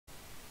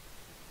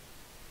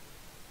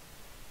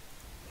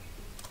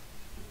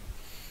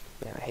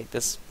Man, I hate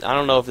this. I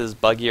don't know if this is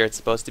buggy or it's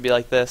supposed to be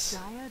like this.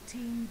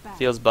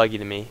 Feels buggy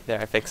to me. There,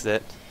 I fixed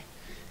it.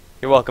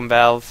 You're welcome,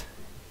 Valve.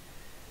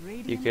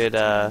 You could,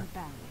 yeah,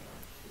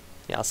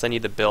 I'll send you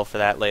the bill for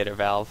that later,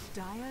 Valve.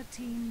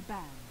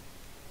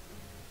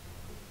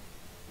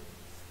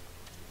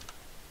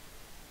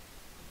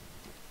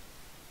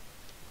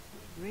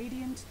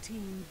 Radiant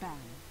team ban.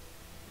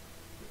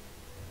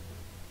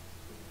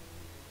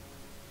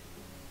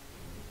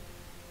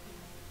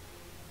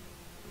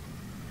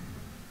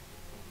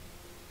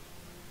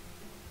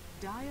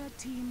 Dire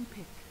team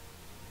pick.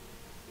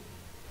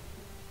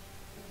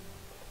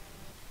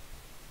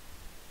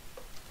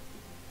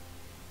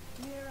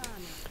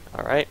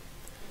 Alright.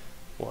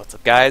 What's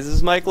up, guys? This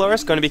is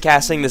Mikelorus, going to be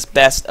casting this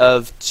best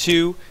of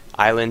 2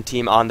 island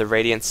team on the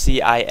Radiant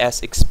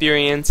CIS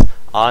experience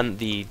on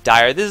the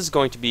Dire. This is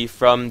going to be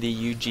from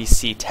the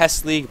UGC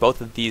Test League. Both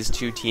of these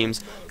two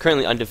teams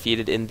currently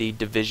undefeated in the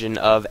division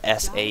of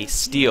SA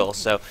Steel.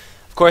 So,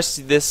 of course,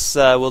 this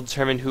will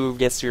determine who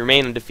gets to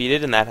remain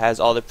undefeated, and that has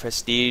all the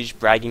prestige,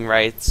 bragging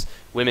rights,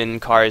 women,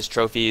 cars,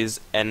 trophies,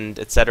 and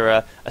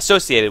etc.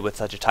 associated with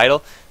such a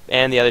title.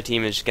 And the other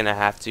team is just going to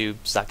have to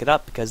suck it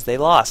up because they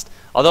lost.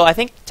 Although I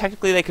think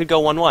technically they could go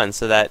 1-1,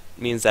 so that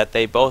means that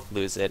they both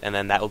lose it, and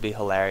then that will be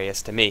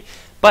hilarious to me.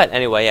 But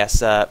anyway,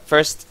 yes,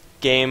 first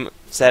game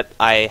set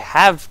I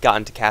have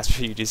gotten to cast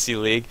for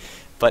UGC League,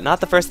 but not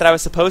the first that I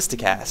was supposed to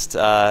cast.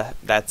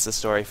 That's a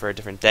story for a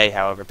different day,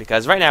 however,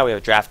 because right now we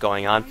have a draft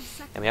going on,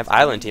 and we have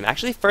Island Team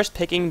actually first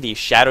picking the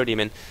Shadow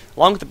Demon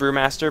along with the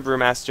Brewmaster.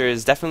 Brewmaster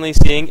is definitely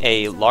seeing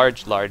a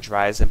large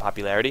rise in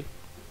popularity,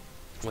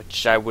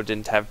 which I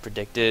wouldn't have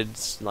predicted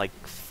like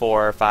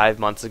 4 or 5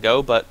 months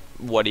ago, but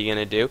what are you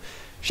going to do?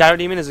 Shadow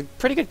Demon is a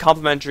pretty good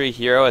complementary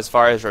hero as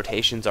far as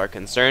rotations are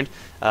concerned.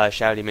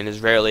 Shadow Demon is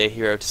rarely a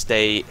hero to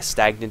stay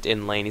stagnant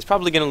in lane. He's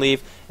probably going to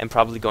leave and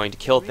probably going to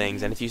kill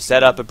things, and if you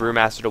set up a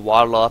Brewmaster to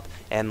waddle up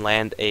and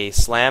land a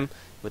slam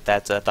with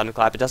that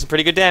Thunderclap, it does some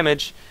pretty good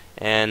damage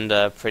and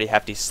a pretty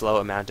hefty slow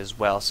amount as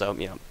well. So,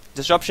 you know,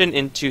 disruption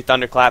into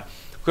Thunderclap.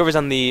 Whoever's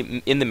on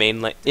the in the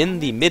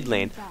mid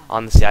lane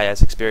on the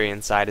CIS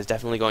experience side is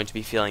definitely going to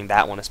be feeling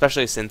that one,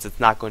 especially since it's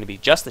not going to be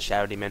just the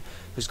Shadow Demon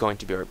who's going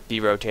to be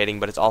rotating,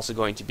 but it's also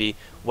going to be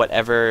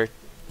whatever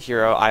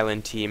hero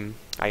island team,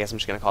 I guess I'm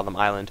just going to call them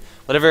island,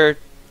 whatever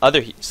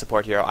other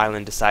support hero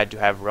island decide to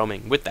have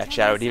roaming with that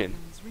Shadow Demon.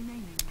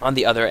 On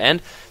the other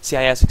end,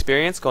 CIS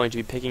experience going to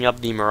be picking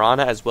up the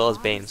Mirana as well as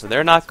Bane, so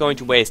they're not going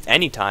to waste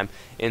any time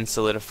in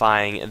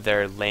solidifying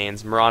their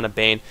lanes. Mirana,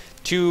 Bane,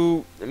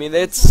 I mean,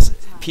 it's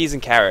peas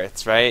and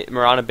carrots, right?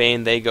 Mirana,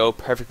 Bane, they go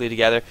perfectly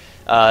together.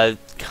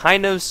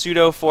 Kind of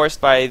pseudo-forced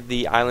by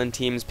the island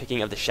teams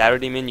picking up the Shadow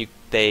Demon.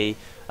 So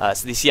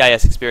the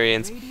CIS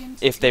experience,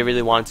 if they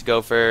really wanted to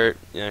go for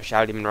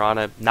Shadow Demon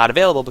Mirana, not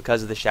available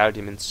because of the Shadow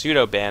Demon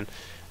pseudo-ban.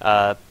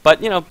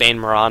 But, you know, Bane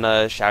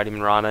Mirana, Shadow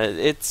Demon Mirana,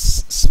 it's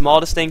small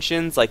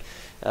distinctions. Like,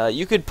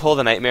 you could pull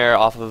the Nightmare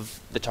off of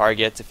the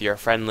targets if you're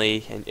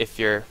friendly, and if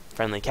your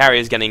friendly carry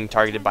is getting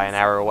targeted by an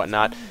arrow or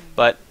whatnot.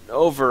 But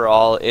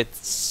overall,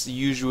 it's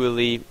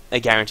usually a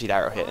guaranteed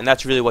arrow hit, and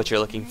that's really what you're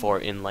looking for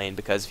in lane,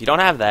 because if you don't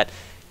have that,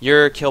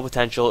 your kill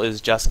potential is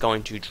just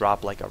going to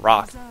drop like a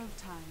rock.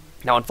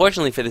 Now,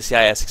 unfortunately for the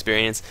CIS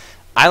experience,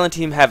 Island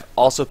Team have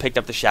also picked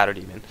up the Shadow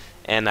Demon,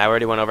 and I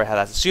already went over how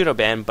that's a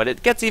pseudo-ban, but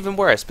it gets even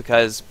worse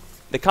because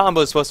the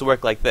combo is supposed to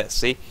work like this,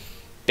 see?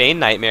 Bane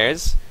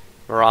Nightmares,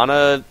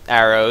 Mirana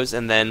Arrows,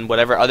 and then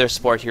whatever other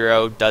support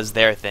hero does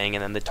their thing,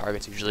 and then the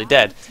target's usually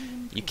dead.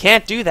 You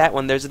can't do that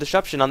when there's a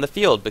disruption on the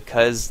field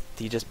because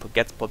he just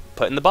gets put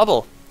in the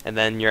bubble, and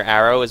then your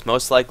arrow is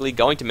most likely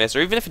going to miss,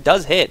 or even if it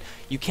does hit,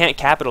 you can't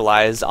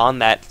capitalize on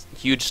that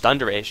huge stun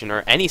duration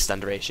or any stun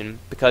duration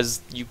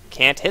because you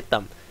can't hit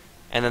them.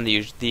 And then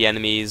the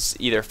enemies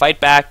either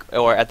fight back,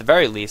 or at the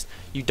very least,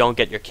 you don't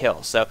get your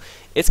kill. So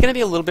it's going to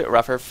be a little bit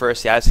rougher for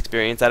CIS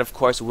experience. That, of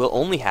course, will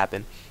only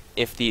happen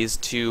if these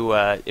two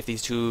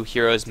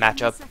heroes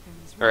match up,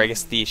 or I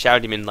guess the Shadow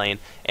Demon lane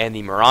and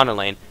the Mirana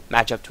lane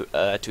match up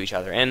to each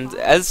other. And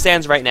as it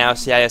stands right now,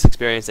 CIS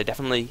experience, they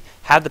definitely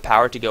have the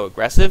power to go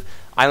aggressive.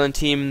 Island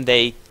Team,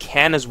 they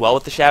can as well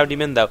with the Shadow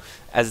Demon, though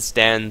as it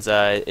stands,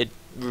 it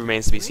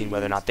remains to be seen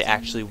whether or not they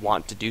actually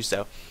want to do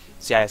so.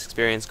 CIS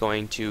experience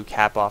going to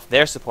cap off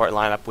their support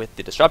lineup with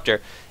the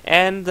Disruptor,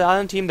 and the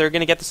Island Team, they're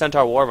going to get the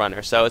Centaur War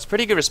Runner. So it's a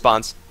pretty good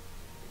response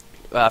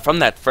from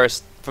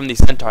the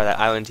Centaur that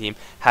Island Team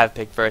have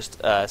picked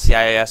first.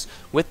 CIS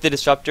with the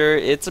Disruptor,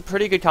 it's a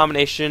pretty good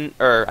combination,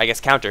 or I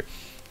guess counter,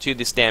 to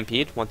the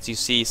Stampede. Once you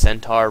see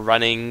Centaur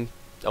running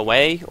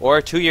away,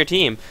 or to your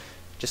team,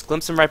 just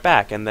glimpse them right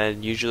back, and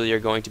then usually you're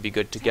going to be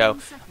good to go.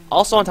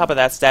 Also on top of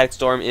that, Static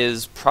Storm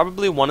is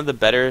probably one of the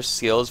better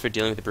skills for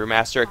dealing with the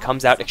Brewmaster. It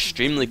comes out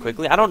extremely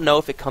quickly. I don't know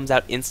if it comes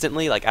out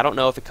instantly, like I don't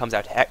know if it comes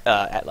out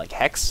at like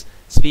hex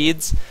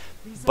speeds,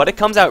 but it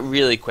comes out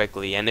really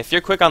quickly, and if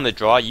you're quick on the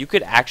draw, you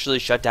could actually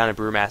shut down a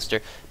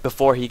Brewmaster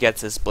before he gets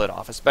his split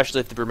off,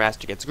 especially if the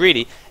Brewmaster gets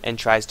greedy and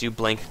tries to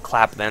blink,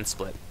 clap, then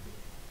split.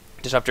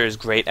 Disruptor is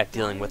great at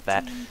dealing with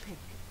that.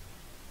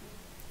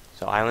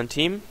 So Island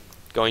Team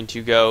going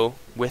to go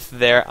with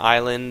their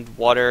island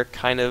water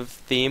kind of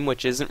theme,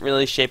 which isn't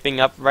really shaping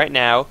up right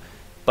now,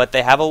 but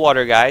they have a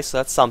water guy, so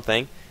that's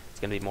something. It's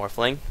going to be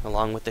Morphling,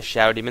 along with the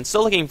Shadow Demon.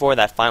 Still looking for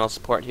that final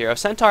support hero.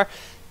 Centaur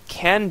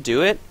can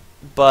do it,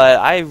 but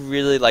I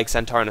really like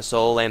Centaur in a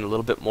solo lane a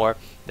little bit more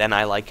than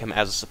I like him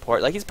as a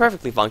support. Like, he's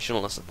perfectly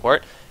functional in a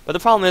support, but the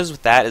problem is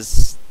with that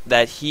is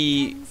that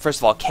he, first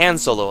of all, can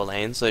solo a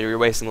lane, so you're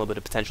wasting a little bit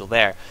of potential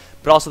there.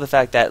 But also the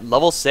fact that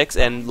level 6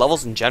 and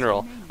levels in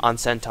general on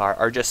Centaur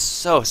are just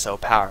so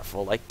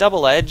powerful. Like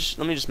Double Edge,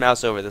 let me just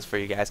mouse over this for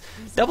you guys.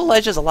 Double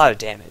Edge does a lot of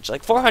damage.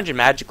 Like 400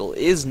 magical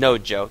is no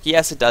joke.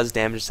 Yes, it does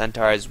damage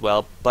Centaur as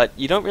well, but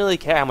you don't really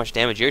care how much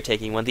damage you're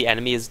taking when the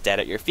enemy is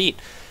dead at your feet.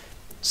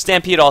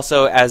 Stampede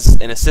also,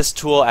 as an assist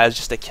tool, as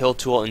just a kill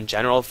tool in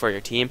general for your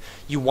team,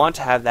 you want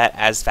to have that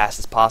as fast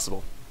as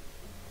possible.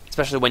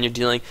 Especially when you're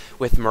dealing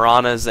with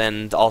Maranas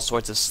and all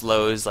sorts of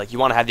slows. Like, you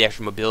want to have the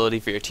extra mobility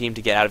for your team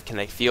to get out of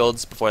kinetic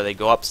fields before they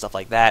go up, stuff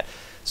like that.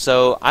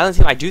 So, Island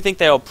team, I do think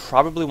they'll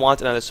probably want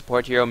another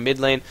support hero. Mid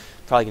lane,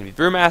 probably going to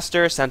be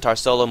Brewmaster, Centaur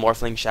solo,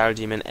 Morphling, Shadow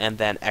Demon, and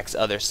then X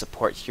other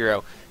support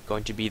hero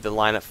going to be the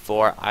lineup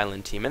for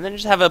Island team. And then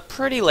just have a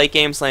pretty late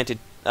game slanted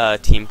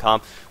team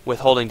comp with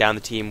holding down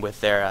the team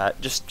with their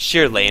just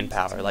sheer lane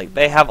power. Like,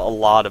 they have a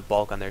lot of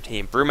bulk on their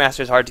team.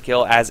 Brewmaster is hard to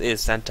kill, as is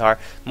Centaur.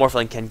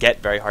 Morphling can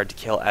get very hard to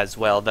kill as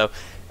well, though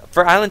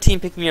for Island team,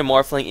 picking a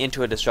Morphling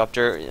into a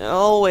Disruptor,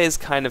 always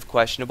kind of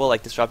questionable.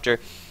 Like, Disruptor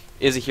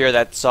is a hero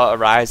that saw a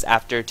rise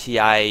after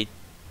TI2,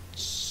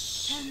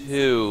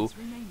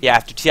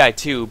 after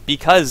TI2,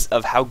 because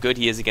of how good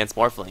he is against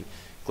Morphling.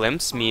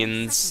 Glimpse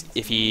means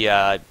if he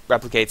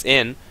replicates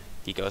in,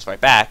 he goes right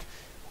back.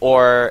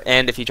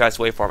 And if he tries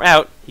to waveform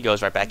out, he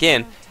goes right back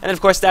in. And then,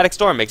 of course, Static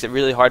Storm makes it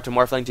really hard for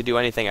Morphling to do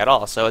anything at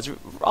all. So it's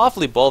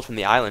awfully bold from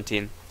the Island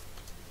team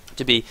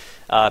to be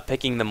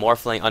picking the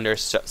Morphling under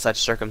such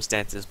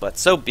circumstances. But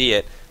so be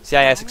it.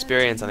 CIS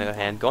Experience, on the other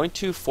hand, going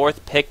to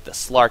fourth pick the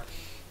Slark.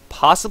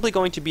 Possibly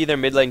going to be their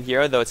mid lane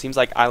hero, though it seems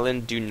like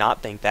Island do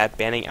not think that,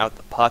 banning out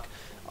the Puck.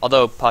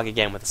 Although Puck,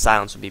 again, with the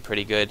silence would be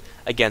pretty good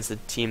against the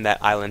team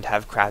that Island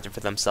have crafted for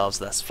themselves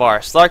thus far.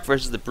 Slark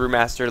versus the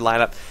Brewmaster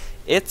lineup.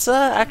 It's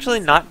actually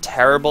not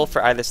terrible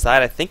for either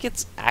side. I think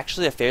it's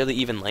actually a fairly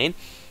even lane.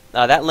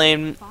 That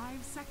lane,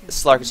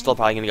 Slark is still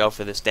probably going to go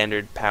for the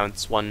standard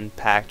pounce, 1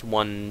 pact,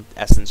 1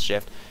 essence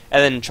shift,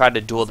 and then try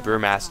to duel the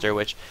Brewmaster,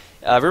 which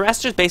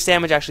Brewmaster's base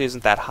damage actually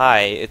isn't that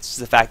high. It's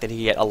the fact that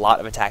he get a lot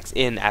of attacks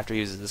in after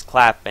he uses his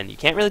clap, and you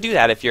can't really do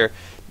that if you're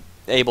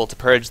able to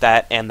purge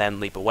that and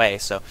then leap away.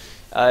 So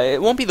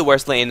it won't be the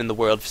worst lane in the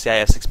world for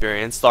CIS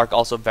Experience. Slark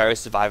also very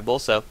survivable,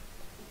 so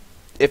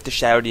if the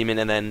Shadow Demon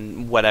and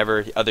then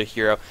whatever other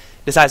hero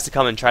decides to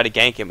come and try to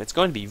gank him, it's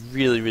going to be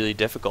really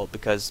difficult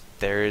because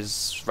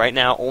there's right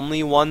now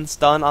only 1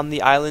 stun on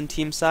the Island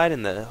team side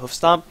in the Hoof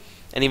Stomp,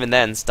 and even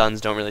then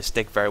stuns don't really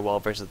stick very well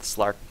versus the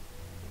Slark.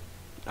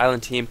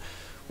 Island team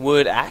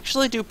would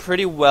actually do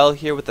pretty well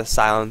here with the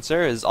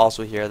Silencer, is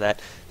also a hero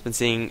that's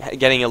been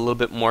getting a little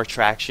bit more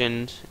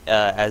traction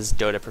as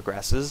Dota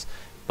progresses.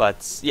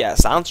 But yeah,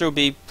 Silencer would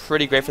be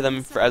pretty great for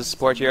them as a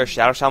support hero.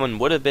 Shadow Shaman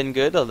would have been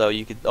good, although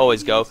you could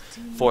always go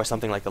for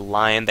something like the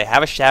Lion. They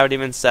have a Shadow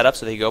Demon set up,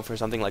 so they go for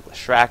something like the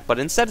Shrek, but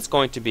instead it's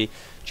going to be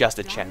just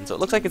a Chen. So it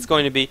looks like it's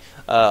going to be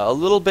a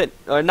little bit,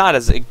 or not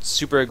as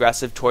super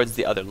aggressive towards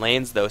the other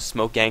lanes, though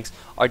smoke ganks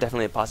are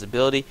definitely a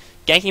possibility.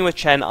 Ganking with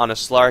Chen on a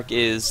Slark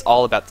is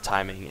all about the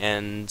timing,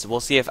 and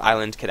we'll see if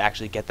Island could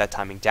actually get that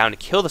timing down to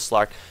kill the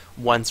Slark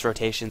once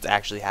rotations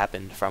actually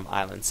happen from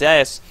Island.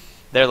 CIS,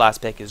 their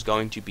last pick is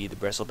going to be the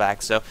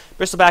Bristleback. So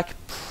Bristleback,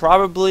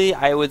 probably,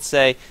 I would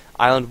say,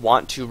 Island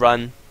want to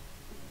run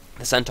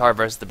the Centaur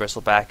versus the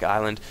Bristleback.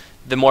 Island,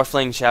 the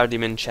Morphling, Shadow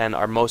Demon, Chen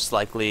are most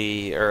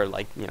likely, or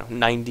like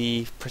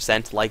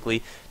 90%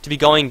 likely to be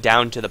going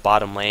down to the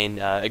bottom lane.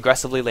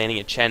 Aggressively laning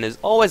a Chen is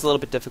always a little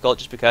bit difficult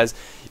just because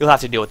you'll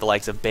have to deal with the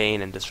likes of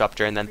Bane and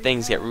Disruptor, and then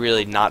things get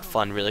really not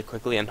fun really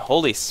quickly. And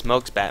holy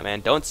smokes,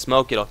 Batman, don't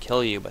smoke, it'll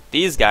kill you. But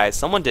these guys,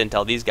 someone didn't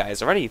tell these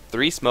guys, already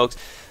 3 smokes,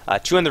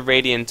 2 on the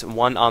Radiant,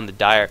 1 on the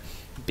Dire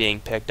being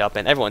picked up,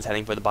 and everyone's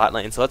heading for the bot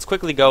lane. So let's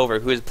quickly go over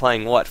who is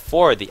playing what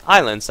for the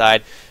Island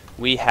side.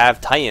 We have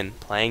Titan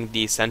playing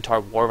the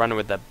Centaur Warrunner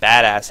with the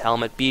badass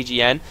helmet.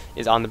 BGN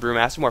is on the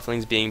Brewmaster.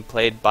 Morphling's being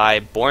played by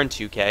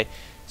Born2K.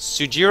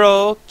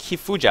 Sujiro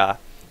Kifuja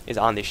is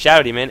on the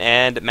Shadow Demon,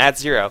 and Matt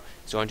Zero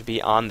is going to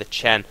be on the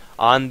Chen.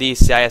 On the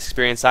CIS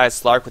Experience side,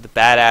 Slark with the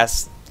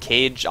badass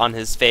cage on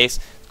his face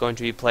is going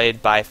to be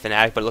played by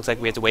Fnatic, but it looks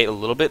like we have to wait a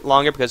little bit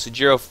longer because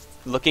Sujiro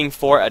looking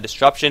for a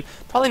disruption.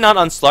 Probably not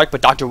on Slark, but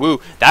Dr. Wu,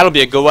 that'll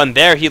be a good one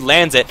there. He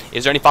lands it.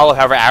 Is there any follow?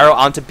 However, arrow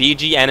onto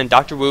BGN, and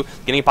Dr. Wu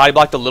getting body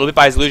blocked a little bit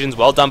by his illusions.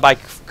 Well done by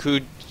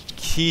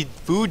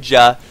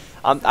Kifuja.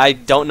 I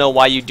don't know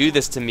why you do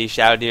this to me,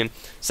 Shadow Demon.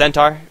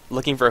 Centaur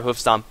looking for a hoof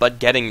stomp, but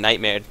getting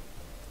nightmared.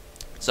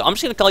 So I'm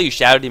just going to call you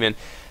Shadow Demon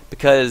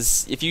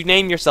because if you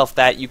name yourself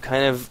that, you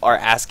kind of are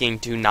asking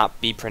to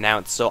not be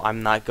pronounced, so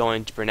I'm not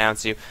going to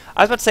pronounce you.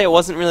 I was about to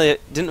say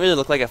didn't really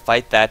look like a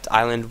fight that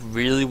Island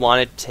really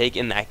wanted to take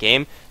in that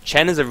game.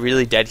 Chen is a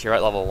really dead hero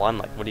at level 1.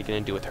 Like, what are you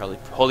going to do with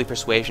Holy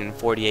Persuasion,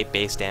 48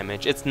 base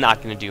damage? It's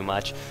not going to do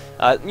much.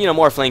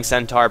 Morphling,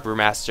 Centaur,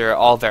 Brewmaster,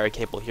 all very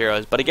capable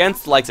heroes, but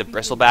against the likes of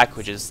Bristleback,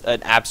 which is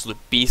an absolute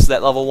beast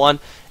at level 1,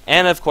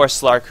 and of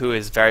course Slark, who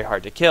is very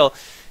hard to kill,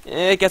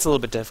 it gets a little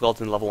bit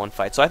difficult in the level 1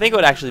 fight. So I think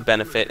it actually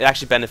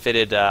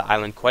benefited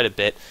Island quite a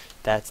bit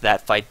that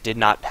that fight did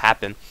not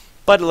happen.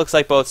 But it looks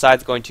like both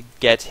sides are going to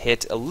get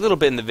hit a little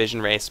bit in the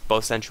vision race.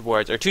 Both sentry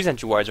wards, or 2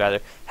 sentry wards rather,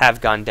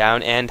 have gone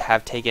down and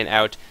have taken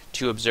out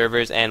 2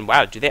 observers. And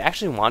wow, do they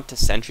actually want to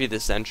sentry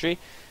this sentry?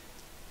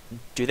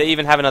 Do they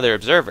even have another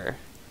observer?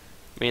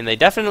 I mean, they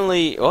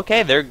definitely,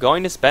 okay, they're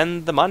going to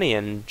spend the money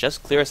and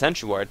just clear a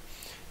sentry ward.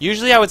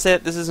 Usually I would say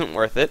that this isn't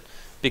worth it,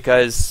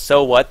 because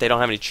so what, they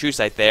don't have any true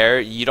sight there,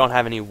 you don't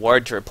have any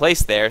ward to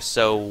replace there,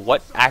 so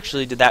what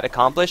actually did that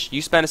accomplish?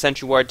 You spent a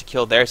sentry ward to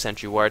kill their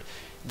sentry ward.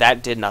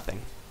 That did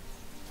nothing.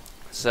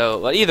 So,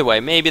 well, either way,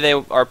 maybe they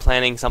are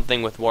planning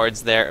something with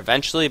wards there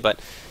eventually, but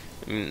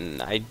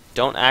I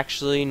don't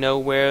actually know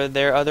where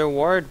their other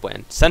ward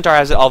went. Centaur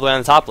has it all the way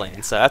on the top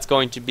lane, so that's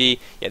going to be,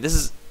 yeah, this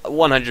is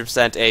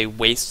 100% a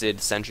wasted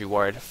sentry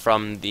ward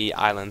from the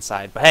Island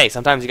side. But hey,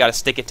 sometimes you got to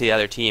stick it to the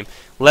other team.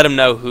 Let them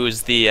know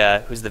who's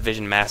the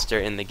vision master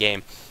in the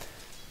game.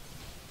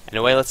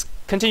 Anyway, let's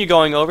continue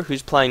going over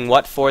who's playing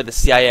what for the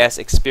CIS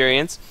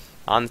experience.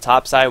 On the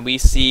top side, we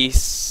see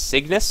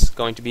Cygnus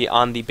going to be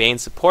on the Bane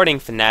supporting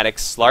Fnatic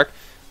Slark.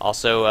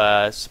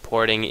 Also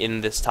supporting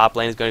in this top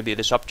lane is going to be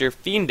the Disruptor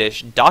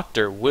Fiendish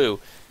Dr. Wu.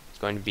 He's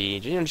going to be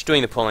just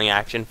doing the pulling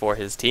action for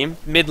his team.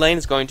 Mid lane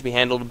is going to be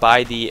handled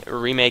by the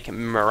Remake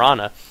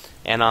Mirana.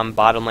 And on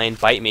bottom lane,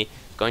 Bite Me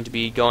is going to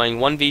be going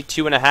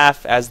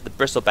 1v2.5 as the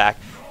Bristleback.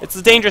 It's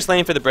a dangerous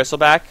lane for the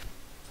Bristleback.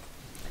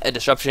 A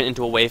disruption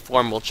into a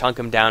waveform will chunk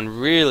him down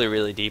really,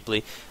 really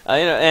deeply.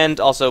 And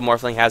also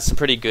Morphling has some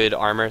pretty good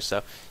armor,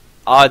 so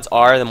odds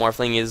are the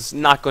Morphling is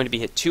not going to be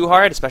hit too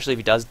hard, especially if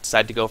he does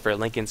decide to go for a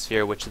Lincoln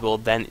Sphere, which will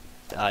then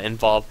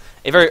involve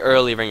a very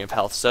early Ring of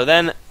Health. So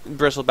then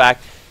Bristleback,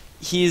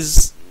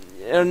 he's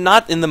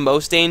not in the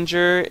most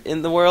danger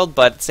in the world,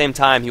 but at the same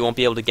time he won't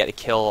be able to get a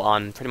kill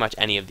on pretty much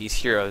any of these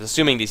heroes,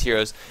 assuming these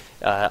heroes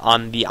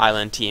on the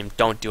Island team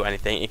don't do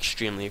anything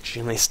extremely,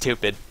 extremely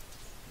stupid.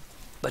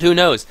 But who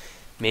knows?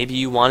 Maybe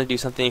you want to do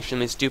something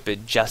extremely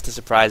stupid just to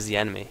surprise the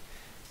enemy.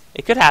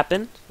 It could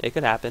happen. It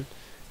could happen.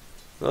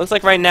 It looks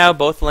like right now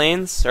both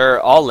lanes, or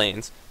all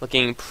lanes,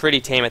 looking pretty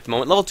tame at the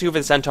moment. Level 2 for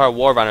the Centaur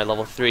War Runner,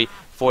 level 3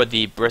 for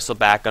the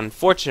Bristleback.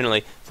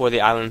 Unfortunately for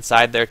the Island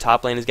side, their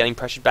top lane is getting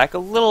pressured back a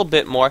little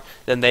bit more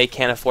than they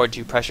can afford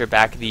to pressure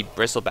back the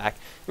Bristleback.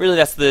 Really,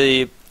 that's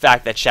the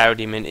fact that Shadow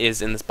Demon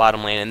is in this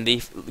bottom lane,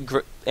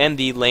 and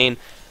the lane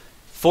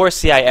for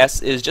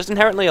CIS is just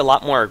inherently a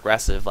lot more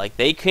aggressive. Like,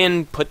 they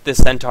can put the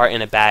Centaur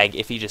in a bag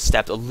if he just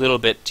stepped a little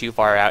bit too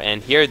far out,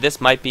 and here, this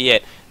might be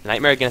it.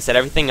 Nightmare going to set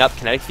everything up,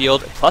 Kinetic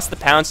Field, plus the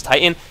Pounce.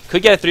 Titan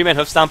could get a 3-man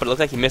hoof stomp, but it looks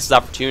like he misses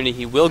opportunity.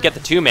 He will get the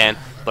 2-man,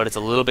 but it's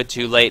a little bit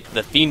too late.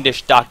 The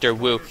Fiendish Dr.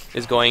 Wu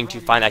is going to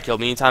find that kill.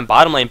 Meantime,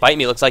 bottom lane, Bite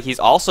Me looks like he's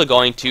also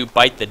going to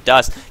bite the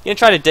dust. He's going to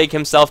try to dig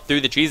himself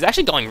through the trees. He's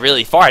actually going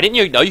really far. I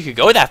didn't know you could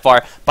go that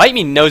far. Bite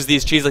Me knows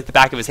these trees like the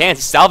back of his hands.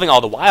 He's salving all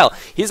the while.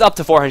 He's up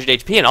to 400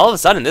 HP, and all of a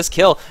sudden, this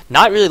kill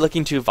not really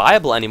looking too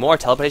viable anymore.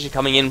 Teleportation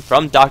coming in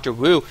from Dr.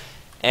 Wu,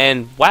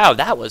 and wow,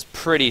 that was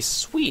pretty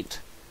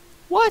sweet.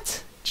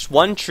 What? Just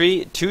 1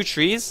 tree, 2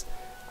 trees?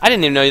 I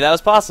didn't even know that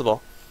was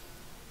possible.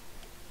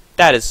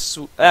 That is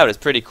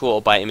pretty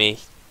cool, Bite Me.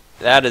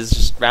 That is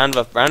just round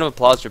of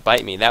applause for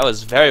Bite Me. That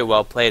was very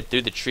well played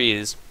through the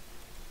trees,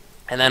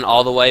 and then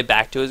all the way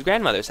back to his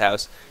grandmother's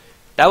house.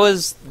 That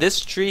was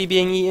this tree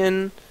being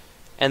eaten,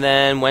 and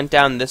then went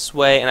down this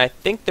way, and I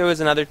think there was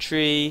another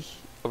tree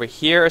over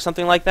here or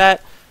something like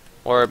that,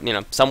 or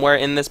somewhere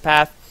in this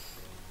path.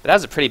 But that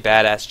was a pretty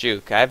badass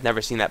juke. I've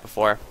never seen that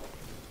before.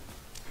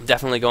 I'm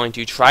definitely going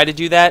to try to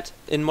do that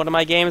in one of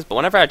my games, but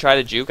whenever I try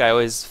to juke, I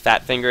always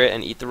fat finger it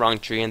and eat the wrong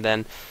tree, and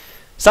then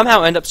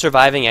somehow end up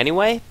surviving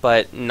anyway,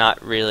 but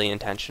not really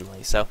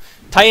intentionally. So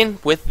Titan,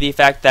 with the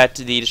fact that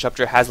the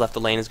Disruptor has left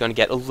the lane, is going to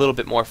get a little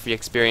bit more free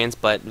experience,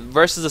 but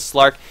versus a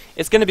Slark,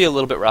 it's going to be a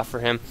little bit rough for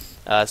him.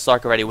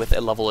 Slark already with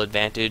a level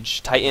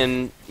advantage.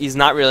 Titan, he's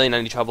not really in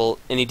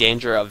any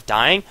danger of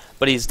dying,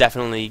 but he's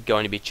definitely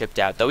going to be chipped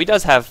out, though he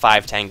does have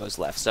 5 tangos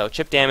left, so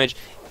chip damage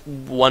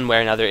one way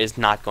or another is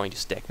not going to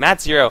stick. Matt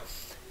Zero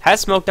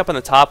has smoked up on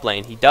the top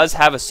lane. He does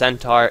have a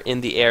Centaur in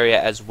the area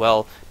as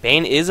well.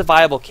 Bane is a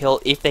viable kill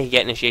if they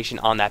get initiation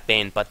on that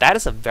Bane, but that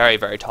is a very,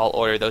 very tall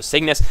order, though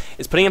Cygnus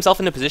is putting himself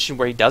in a position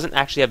where he doesn't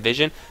actually have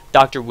vision.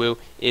 Dr. Wu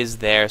is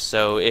there,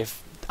 so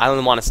if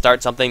Island want to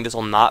start something, this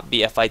will not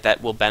be a fight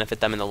that will benefit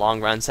them in the long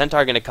run.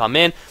 Centaur going to come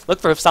in, look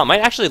for Hoof Stomp,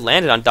 might actually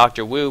land it on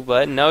Dr. Wu,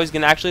 but no, he's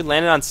going to actually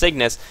land it on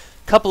Cygnus.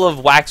 Couple of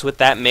whacks with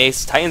that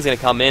mace. Titan's going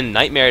to come in,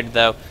 Nightmared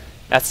though.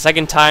 That's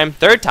the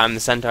third time the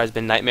Centaur has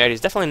been Nightmared.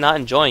 He's definitely not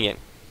enjoying it.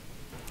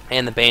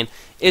 And the Bane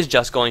is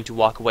just going to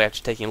walk away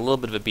after taking a little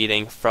bit of a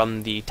beating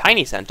from the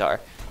tiny centaur,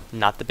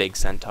 not the big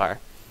centaur.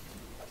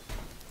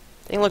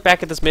 Taking a look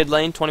back at this mid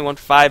lane, 21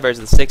 for 5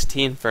 versus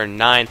 16 for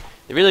 9.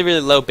 The really,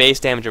 really low base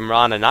damage of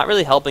Mirana, not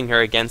really helping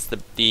her against the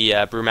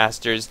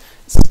Brewmasters.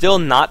 Still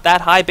not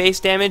that high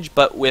base damage,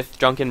 but with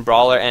Drunken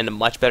Brawler and a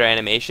much better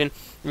animation,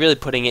 really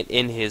putting it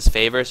in his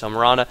favor. So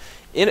Mirana,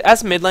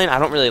 as a mid lane, I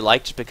don't really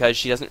like just because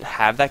she doesn't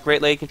have that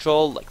great lane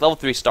control. Like level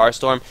 3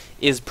 Starstorm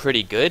is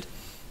pretty good,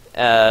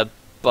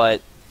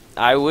 but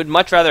I would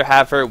much rather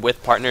have her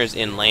with partners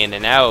in lane.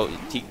 And now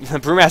the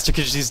Brewmaster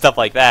could just do stuff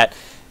like that.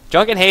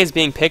 Drunken Haze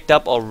being picked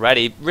up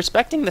already,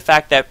 respecting the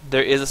fact that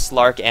there is a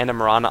Slark and a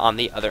Mirana on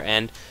the other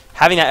end.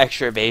 Having that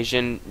extra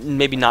evasion,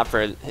 maybe not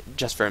for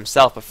just for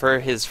himself, but for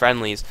his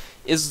friendlies,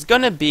 is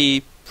going to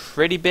be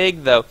pretty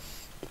big, though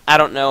I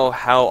don't know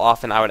how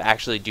often I would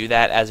actually do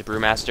that as a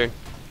Brewmaster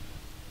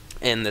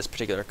in this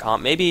particular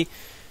comp. Maybe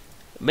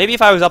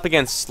if I was up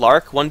against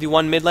Slark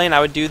 1v1 mid lane, I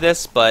would do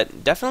this,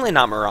 but definitely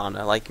not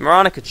Mirana. Like,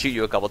 Mirana could shoot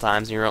you a couple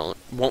times and you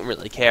won't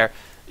really care.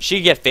 She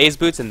could get phase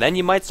boots, and then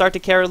you might start to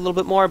care a little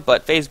bit more,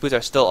 but phase boots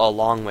are still a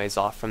long ways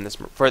off from this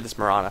for this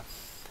Mirana.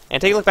 And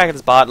take a look back at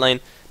this bot lane.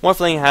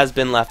 Morphling has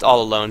been left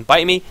all alone.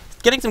 Bite Me,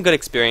 getting some good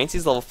experience.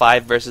 He's level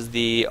 5 versus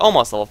the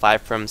almost level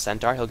 5 from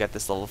Centaur. He'll get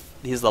this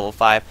he's level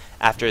 5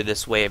 after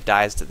this wave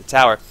dies to the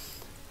tower.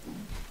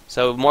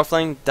 So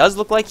Morphling does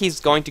look like he's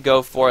going to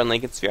go for a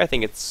Lincoln Sphere. I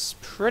think it's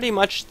pretty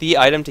much the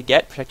item to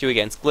get. Protect you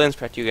against Glints,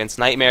 protect you against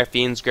Nightmare,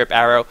 Fiend's Grip,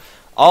 Arrow,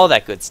 all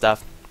that good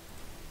stuff.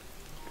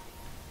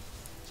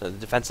 So the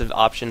defensive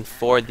option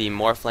for the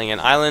Morphling and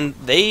Island,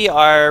 they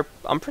are,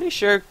 I'm pretty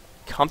sure,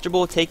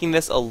 comfortable with taking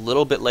this a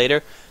little bit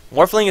later.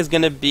 Morphling is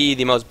going to be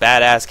the most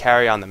badass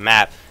carry on the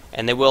map,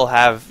 and they will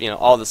have, you know,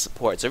 all the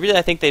support. So really,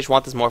 I think they just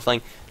want this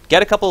Morphling,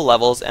 get a couple of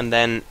levels, and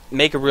then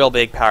make a real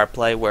big power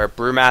play where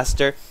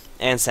Brewmaster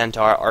and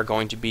Centaur are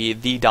going to be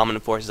the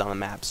dominant forces on the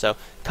map. So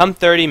come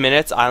 30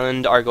 minutes,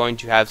 Island are going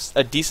to have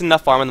a decent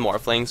enough farm on the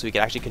Morphling, so we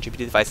can actually contribute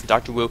to the fights.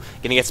 Dr. Wu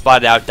going to get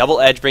spotted out.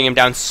 Double Edge, bring him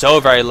down so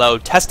very low.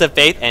 Test of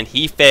Faith, and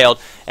he failed.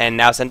 And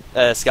now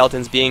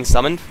Skeleton's being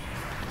summoned.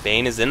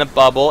 Bane is in a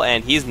bubble,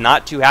 and he's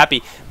not too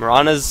happy.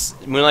 Mirana's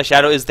Moonlight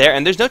Shadow is there,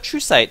 and there's no True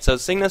Sight, so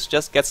Cygnus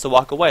just gets to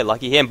walk away.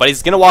 Lucky him, but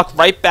he's going to walk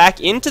right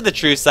back into the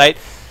True Sight.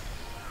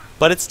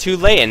 But it's too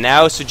late, and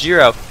now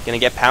Sujiro going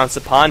to get pounced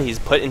upon. He's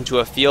put into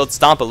a field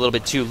stomp a little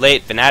bit too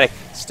late. Fnatic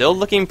still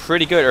looking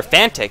pretty good, or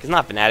Fantic, it's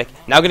not Fnatic.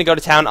 Now going to go to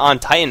town on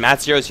Titan.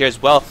 Mat Zero's here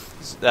as well.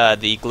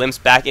 The glimpse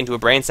back into a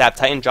Brain Sap.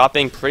 Titan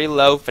dropping pretty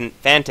low.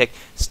 Fantic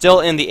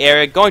still in the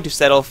area, going to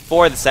settle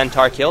for the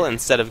Centaur kill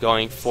instead of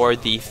going for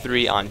the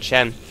 3 on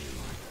Chen.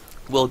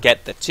 We'll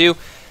get the 2.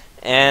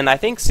 And I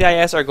think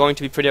CIS are going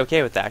to be pretty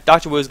okay with that.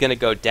 Dr. Wu is going to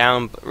go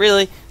down, but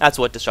really, that's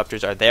what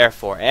disruptors are there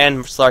for. And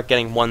Slark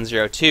getting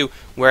 1-0-2,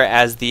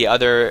 whereas the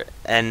other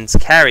ends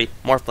carry,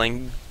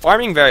 Morphling,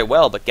 farming very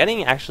well, but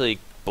getting actually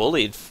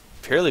bullied,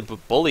 purely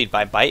bullied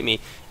by Bite Me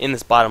in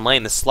this bottom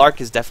lane. The Slark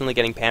is definitely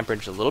getting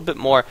pampered a little bit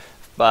more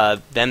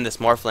than this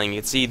Morphling.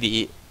 You can see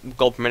the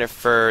gold per minute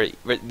for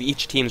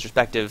each team's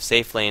respective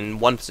safe lane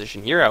 1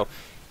 position hero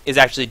is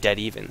actually dead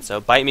even. So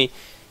Bite Me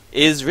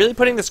is really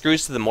putting the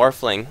screws to the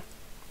Morphling.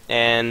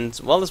 And,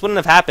 well, this wouldn't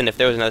have happened if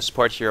there was another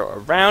support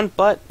hero around,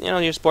 but, you know,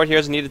 your support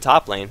heroes need a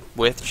top lane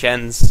with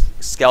Chen's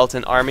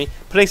skeleton army,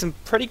 putting some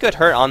pretty good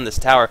hurt on this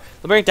tower.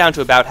 They'll bring it down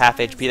to about half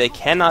HP. They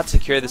cannot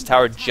secure this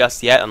tower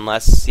just yet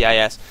unless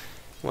CIS,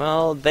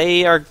 well,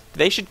 they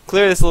should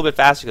clear this a little bit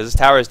faster because this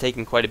tower is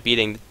taking quite a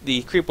beating.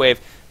 The creep wave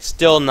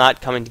still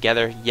not coming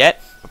together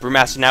yet. But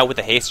Brewmaster now with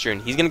the haste rune.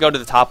 He's going to go to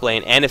the top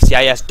lane, and if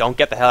CIS don't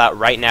get the hell out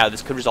right now,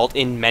 this could result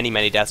in many,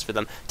 many deaths for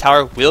them.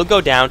 Tower will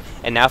go down,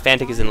 and now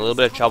Fantic is in a little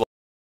bit of trouble.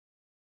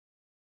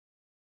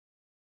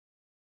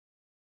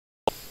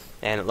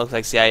 And it looks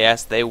like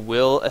CIS, they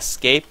will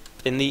escape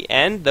in the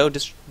end, though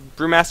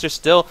Brewmaster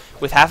still,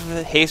 with half of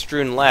the haste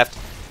rune left,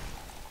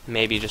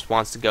 maybe just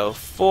wants to go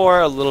for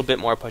a little bit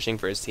more pushing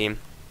for his team.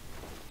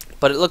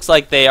 But it looks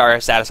like they are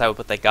satisfied with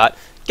what they got.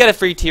 Get a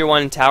free tier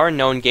 1 tower.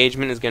 No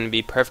engagement is going to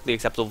be perfectly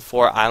acceptable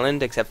for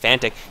Island, except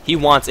Fantic. He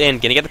wants in.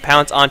 Going to get the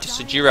pounce onto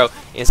Sujiro.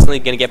 Instantly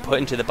going to get put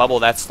into the bubble.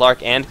 That's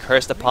Slark and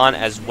Cursed Upon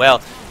as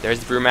well. There's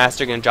the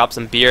Brewmaster. Going to drop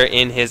some beer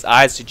in his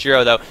eyes.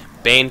 Sujiro, though,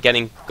 Bane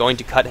going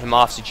to cut him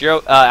off.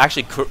 Sujiro,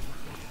 actually,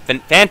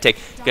 Fantic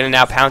going to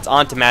now pounce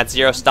onto Mat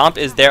Zero. Stomp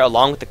is there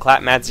along with the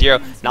clap. Mat Zero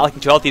not looking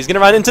too healthy. He's going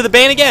to run into the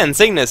Bane again.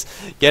 Cygnus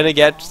going to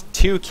get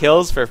 2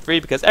 kills for free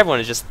because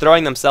everyone is just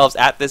throwing themselves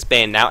at this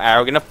Bane. Now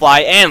Arrow going to fly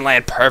and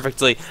land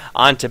perfectly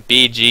onto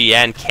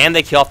BGN. Can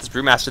they kill off this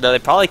Brewmaster though? They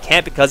probably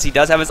can't because he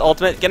does have his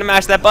ultimate. Going to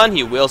mash that button.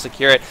 He will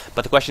secure it.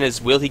 But the question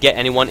is, will he get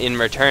anyone in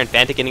return?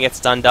 Fantic going to get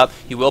stunned up.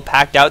 He will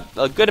pack out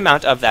a good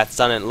amount of that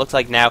stun, and it looks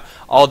like now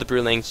all the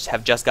Brewlings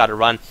have just got to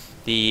run.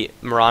 The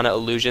Mirana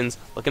illusions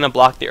looking to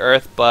block the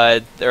Earth,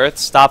 but the Earth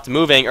stopped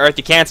moving. Earth,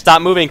 you can't stop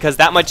moving because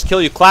that might just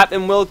kill you. Clap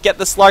and will get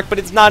the Slark, but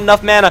it's not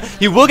enough mana.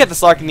 He will get the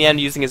Slark in the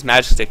end using his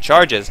Majestic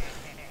charges.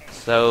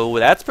 So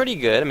that's pretty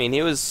good. I mean,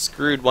 he was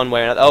screwed one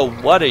way or another. Oh,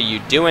 what are you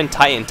doing,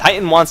 Titan?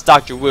 Titan wants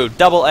Dr. Wu.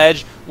 Double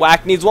edge.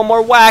 Whack needs one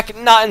more whack.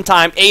 Not in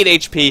time. 8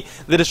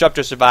 HP. The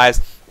Disruptor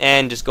survives.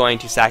 and just going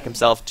to sack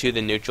himself to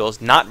the neutrals,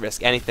 not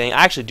risk anything.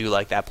 I actually do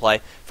like that play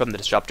from the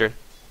Disruptor.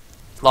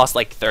 Lost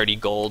like 30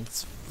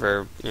 golds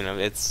for,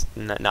 it's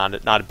not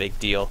a big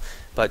deal.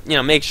 But,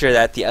 make sure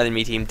that the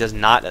enemy team does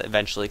not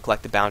eventually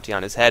collect the bounty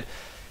on his head.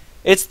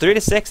 It's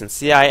 3-6, and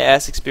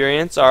CIS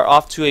Experience are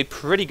off to a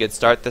pretty good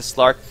start. This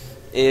Slark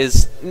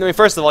is,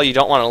 first of all, you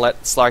don't want to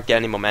let Slark get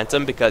any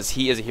momentum because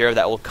he is a hero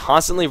that will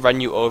constantly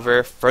run you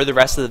over for the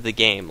rest of the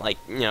game. Like,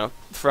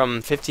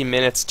 from 15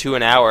 minutes to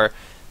an hour,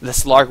 the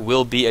Slark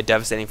will be a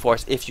devastating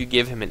force. If you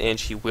give him an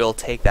inch, he will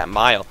take that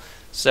mile.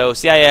 So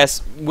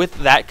CIS,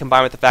 with that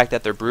combined with the fact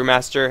that their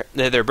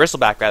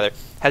Bristleback rather,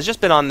 has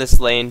just been on this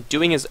lane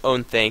doing his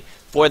own thing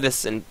for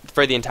this and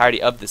for the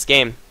entirety of this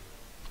game,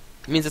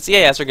 it means that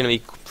CIS are going to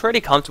be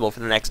pretty comfortable for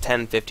the next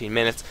 10-15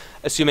 minutes,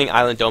 assuming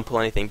Island don't pull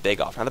anything big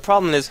off. Now the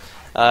problem is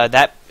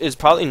that is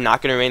probably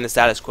not going to remain the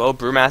status quo.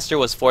 Brewmaster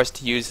was forced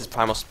to use his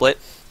Primal Split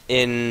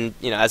in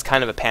as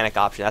kind of a panic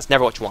option. That's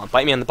never what you want.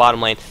 Bite Me on the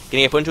bottom lane,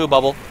 getting it put into a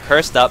bubble,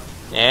 cursed up,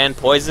 and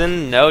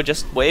poison. No,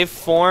 just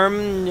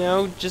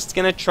waveform. Just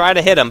gonna try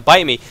to hit him.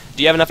 Bite Me.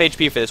 Do you have enough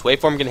HP for this?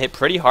 Waveform gonna hit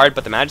pretty hard,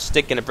 but the magic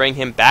stick gonna bring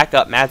him back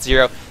up. Mat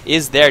Zero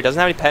is there. Doesn't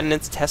have any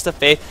penitence. Test of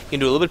Faith can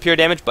do a little bit of pure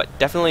damage, but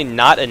definitely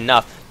not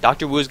enough.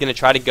 Dr. Wu is going to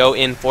try to go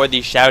in for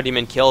the Shadow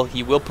Demon kill.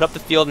 He will put up the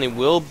field and he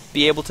will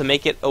be able to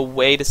make it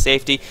away to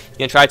safety. He's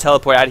going to try to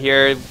teleport out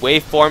here.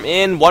 Waveform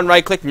in. One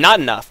right click. Not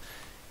enough.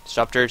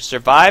 Disruptor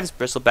survives.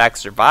 Bristleback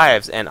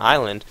survives. And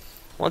Island,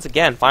 once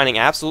again, finding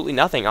absolutely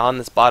nothing on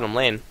this bottom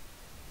lane.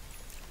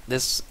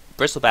 This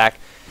Bristleback,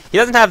 he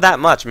doesn't have that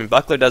much.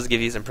 Buckler does give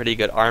you some pretty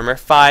good armor.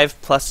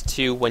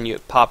 5+2 when you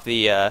pop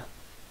the,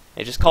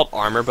 it's just called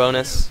armor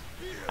bonus.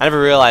 I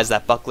never realized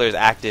that Buckler's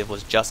active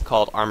was just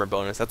called armor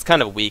bonus. That's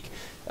kind of weak.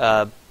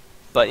 But,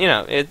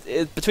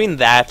 between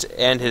that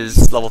and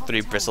his level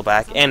 3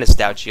 Bristleback and his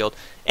Stout Shield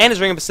and his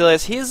Ring of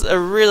Basilius, he's a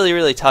really,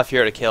 really tough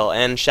hero to kill.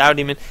 And Shadow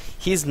Demon,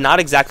 he's not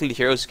exactly the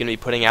hero who's going to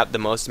be putting out the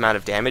most amount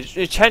of damage.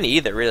 Chen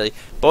either, really.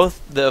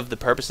 Both of the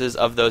purposes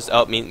of those...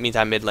 Oh,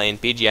 meantime, mid lane,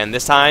 BGN.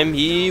 This time,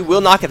 he will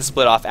not get the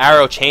split off.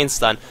 Arrow, Chain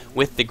Stun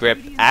with the grip.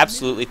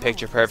 Absolutely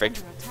picture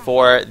perfect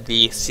for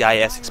the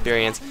CIS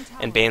Experience,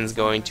 and Bane's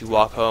going to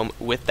walk home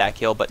with that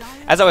kill. But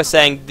as I was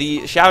saying,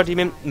 the Shadow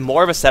Demon,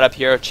 more of a setup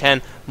hero,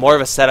 Chen, more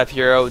of a setup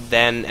hero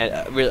than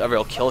a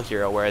real kill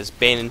hero, whereas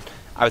Bane,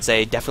 I would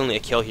say, definitely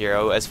a kill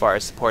hero as far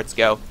as supports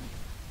go.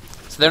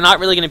 So they're not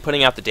really going to be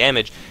putting out the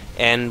damage,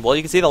 and, well,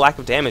 you can see the lack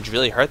of damage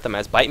really hurt them,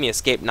 as Bite Me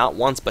escaped not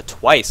once but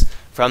twice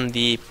from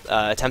the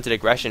attempted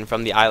aggression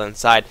from the Island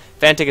side.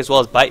 Fantic as well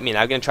as Bite Me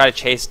now going to try to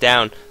chase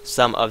down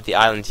some of the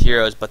Island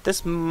heroes, but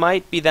this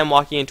might be them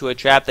walking into a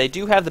trap. They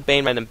do have the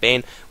Bane Random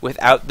Bane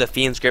without the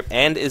Fiend's Grip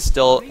and is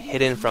still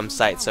hidden from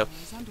sight. So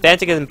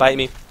Fantic and Bite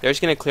Me, they're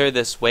just going to clear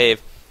this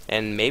wave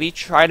and maybe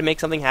try to make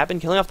something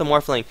happen. Killing off the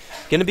Morphling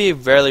going to be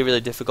really,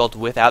 really difficult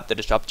without the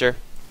Disruptor,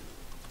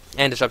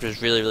 and Disruptor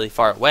is really, really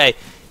far away.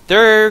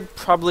 They're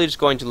probably just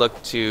going to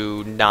look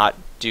to not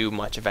do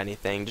much of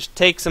anything. Just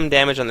take some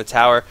damage on the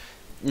tower.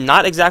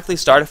 Not exactly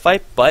start a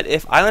fight, but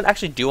if Island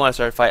actually do want to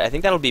start a fight, I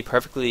think that'll be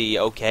perfectly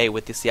okay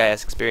with the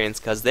CIS Experience,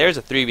 because there's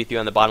a 3v3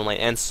 on the bottom lane,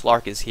 and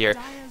Slark is here.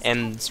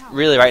 And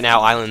really right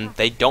now, Island,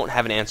 they don't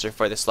have an answer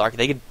for the Slark.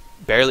 They could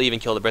barely even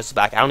kill the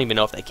Bristleback. I don't even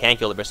know if they can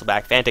kill the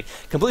Bristleback. Fantic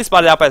completely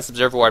spotted out by this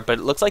Observer Ward, but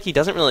it looks like he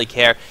doesn't really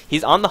care.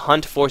 He's on the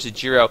hunt for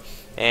Sujiro,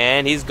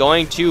 and he's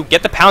going to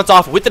get the pounce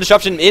off with the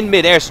disruption in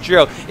midair.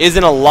 Sujiro is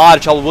in a lot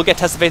of trouble. We'll get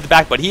Test of Faith at the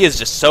back, but he is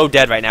just so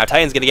dead right now.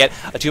 Titan's going to get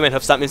a two-man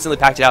hoof stomp instantly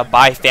packed out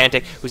by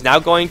Fantic, who's now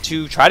going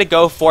to try to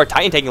go for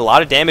Titan, taking a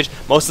lot of damage,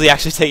 mostly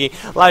actually taking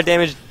a lot of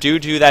damage due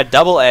to that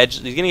double edge.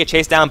 He's going to get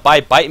chased down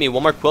by Bite Me.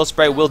 One more Quill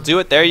Spray will do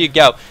it. There you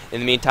go. In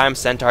the meantime,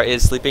 Centaur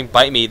is sleeping.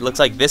 Bite Me looks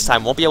like this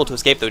time won't be able to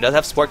escape, though. He does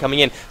have support coming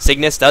in.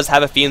 Cygnus does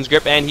have a Fiend's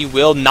Grip, and he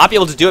will not be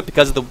able to do it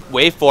because of the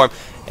waveform.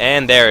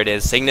 And there it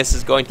is. Cygnus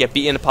is going to get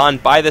beaten upon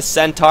by the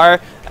Centaur.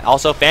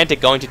 Also,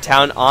 Fantic going to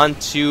town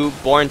onto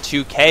Born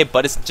 2K,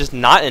 but it's just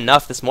not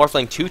enough. This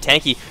Morphling too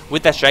tanky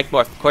with that Strength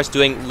Morph, of course,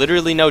 doing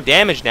literally no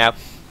damage now.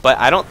 But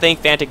I don't think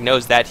Fantic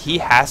knows that. He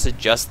has to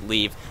just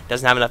leave.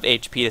 Doesn't have enough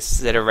HP to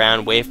sit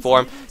around.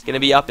 Waveform going to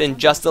be up in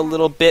just a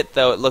little bit,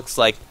 though. It looks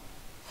like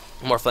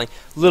Morphling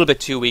a little bit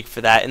too weak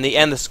for that. In the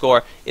end, the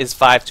score is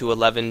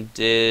 5-11.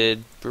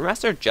 Did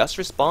Brewmaster just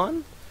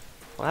respawn?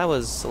 Well, that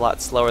was a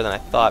lot slower than I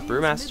thought.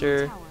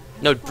 Brewmaster...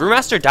 No,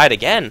 Brewmaster died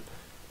again.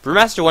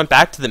 Brewmaster went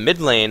back to the mid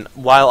lane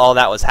while all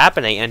that was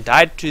happening and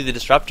died to the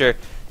Disruptor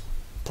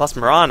plus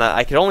Mirana.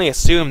 I could only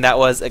assume that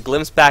was a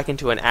glimpse back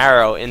into an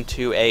arrow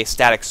into a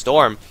Static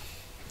Storm.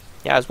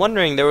 Yeah, I was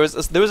wondering, there was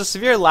a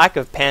severe lack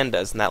of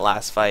pandas in that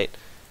last fight.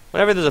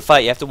 Whenever there's a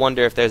fight, you have to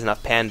wonder if there's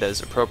enough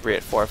pandas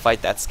appropriate for a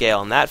fight that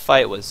scale, and that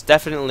fight was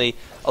definitely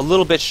a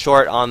little bit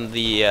short on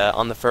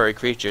the furry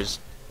creatures.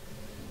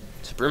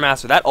 So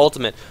Brewmaster, that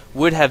ultimate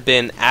would have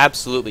been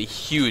absolutely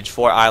huge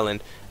for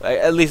Island.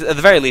 At the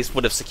very least,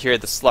 would have secured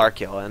the Slark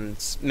kill and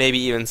maybe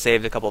even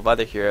saved a couple of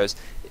other heroes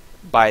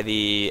by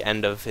the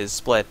end of his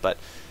split. But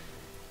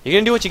you're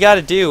gonna do what you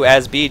gotta do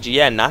as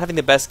BGN. Not having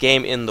the best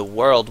game in the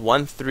world.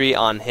 1-3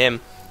 on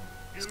him.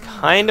 He's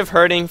kind of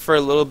hurting for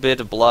a little bit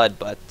of blood,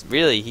 but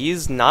really,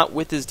 he's not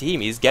with his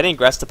team. He's getting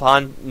aggressed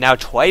upon now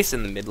twice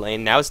in the mid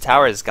lane. Now his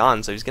tower is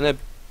gone, so he's going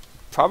to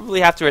probably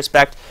have to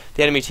respect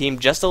the enemy team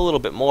just a little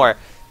bit more.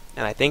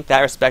 And I think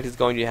that respect is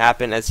going to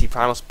happen as he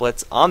primal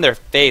splits on their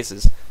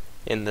faces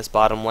in this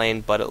bottom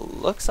lane. But it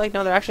looks like,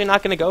 no, they're actually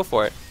not going to go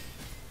for it.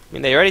 I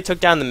mean, they already took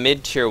down the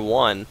mid tier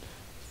 1.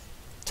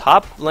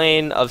 Top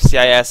lane of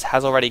CIS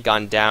has already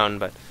gone down,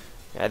 but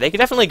yeah, they could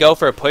definitely go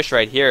for a push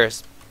right here.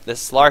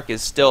 This Slark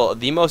is still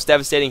the most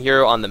devastating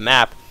hero on the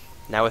map.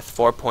 Now with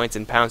 4 points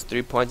in Pounce,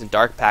 3 points in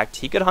Dark Pact,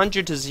 he could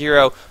 100 to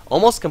 0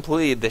 almost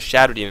completely the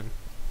Shadow Demon.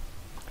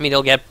 I mean,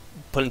 he'll get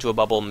put into a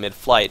bubble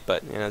mid-flight,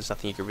 but you know, there's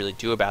nothing you can really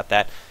do about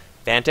that.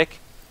 Vantic,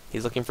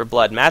 he's looking for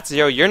blood. Mat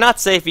Zero, you're not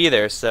safe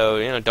either, so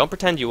you know, don't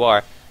pretend you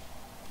are.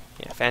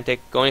 Yeah, Vantic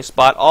going to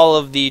spot all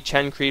of the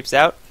Chen creeps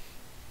out,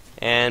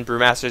 and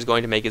Brewmaster is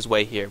going to make his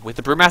way here. With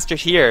the Brewmaster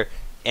here,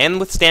 and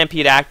with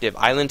Stampede active,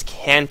 Island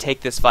can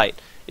take this fight.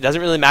 It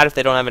doesn't really matter if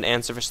they don't have an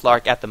answer for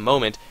Slark at the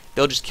moment.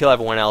 They'll just kill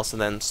everyone else,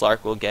 and then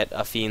Slark will get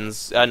a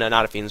Fiend's... no,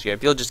 not a Fiend's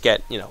Grave. He'll just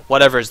get, you know,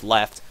 whatever's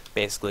left,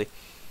 basically.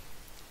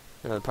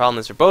 You know, the problem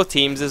is for both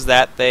teams is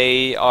that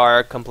they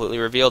are completely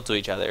revealed to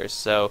each other.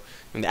 So,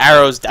 I mean, the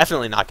arrow's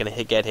definitely not going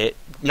to get hit.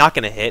 Not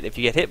going to hit. If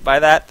you get hit by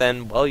that,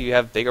 then, well, you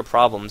have bigger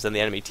problems than the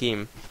enemy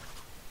team.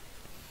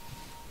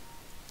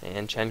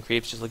 And Chen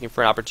Creep's just looking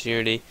for an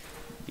opportunity.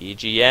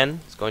 BGN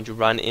is going to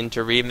run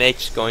into Remake.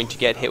 She's going to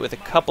get hit with a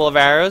couple of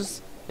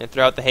arrows. And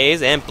throw out the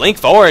haze and blink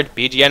forward.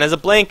 BGN has a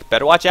blink.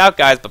 Better watch out,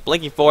 guys. But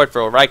blinking forward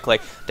for a right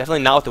click,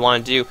 definitely not what they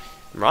want to do.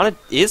 Mirana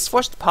is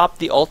forced to pop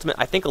the ultimate,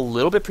 I think a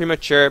little bit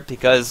premature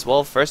because,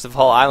 well, first of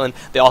all, Island,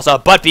 they also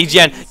have, but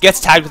BGN gets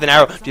tagged with an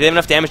arrow. Do they have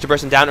enough damage to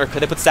burst him down, or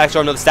could they put Static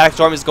Storm? No, the Static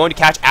Storm is going to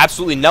catch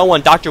absolutely no one.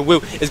 Dr. Wu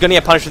is going to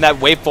get punished from that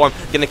waveform,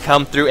 going to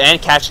come through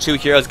and catch 2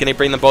 heroes, going to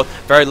bring them both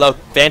very low.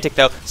 Vantic,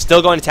 though,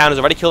 still going to town, has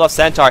already killed off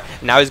Centaur,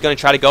 and now he's going to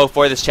try to go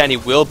for this Chen. He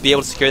will be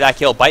able to secure that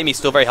kill. Bite Me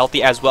still very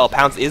healthy as well.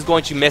 Pounce is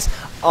going to miss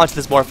onto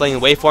this Morphling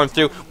and waveform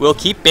through. Will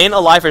keep Bane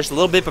alive for just a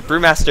little bit, but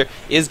Brewmaster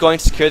is going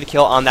to secure the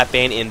kill on that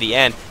Bane in the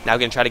end. Now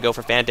going to try to go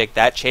for Vantic.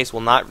 That chase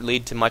will not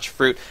lead to much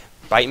fruit.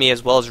 Bite Me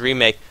as well as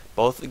Remake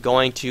both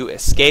going to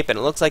escape, and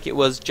it looks like it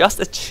was just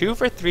a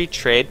 2-for-3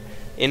 trade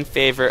in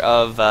favor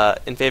of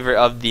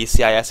the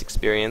CIS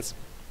experience.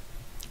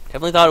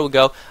 Definitely thought it would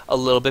go a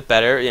little bit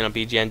better. You know,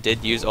 BGN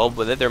did use ult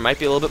with it. There might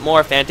be a little bit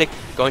more. Fantic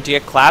going to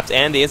get clapped,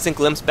 and the instant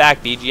glimpse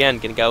back.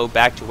 BGN can go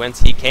back to whence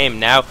he came.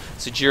 Now,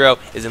 Sujiro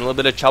is in a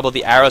little bit of trouble.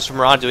 The arrows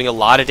from Ron doing a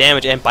lot of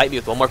damage, and Bite Me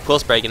with one more quill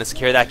spray going to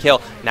secure that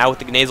kill. Now with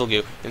the nasal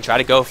goo, going to try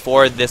to go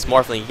for this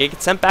Morphling. He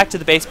gets sent back to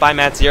the base by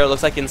Mat Zero.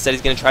 Looks like instead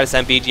he's going to try to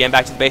send BGN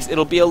back to the base.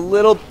 It'll be a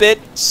little bit,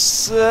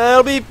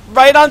 it'll be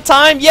right on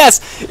time.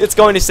 Yes, it's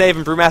going to save,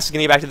 and Brewmaster's going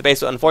to get back to the base,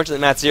 but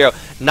unfortunately Mat Zero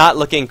not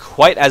looking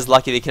quite as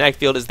lucky. The kinetic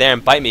field is there,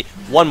 and Bite Me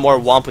one more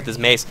womp with his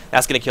mace.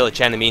 That's going to kill the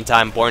Chen in the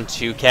meantime. Born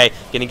 2K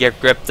going to get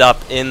gripped up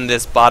in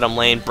this bottom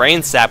lane.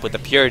 Brain Sap with the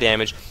pure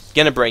damage.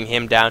 Going to bring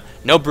him down.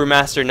 No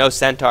Brewmaster, no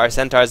Centaur.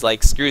 Centaur's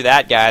like, screw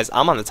that, guys.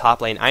 I'm on the top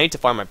lane. I need to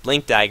farm my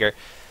Blink Dagger.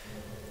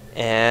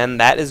 And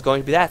that is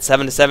going to be that.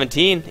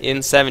 7-17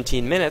 in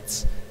 17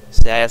 minutes.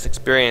 CIS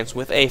experience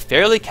with a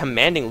fairly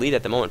commanding lead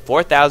at the moment.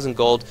 4,000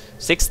 gold,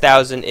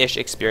 6,000-ish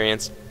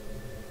experience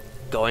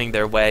going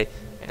their way.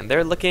 And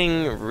they're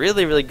looking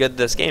really, really good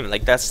this game.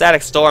 Like that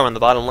Static Storm on the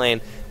bottom lane.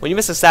 When you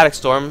miss a Static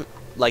Storm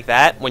like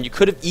that, when you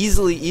could have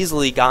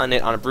easily gotten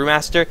it on a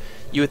Brewmaster,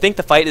 you would think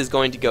the fight is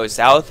going to go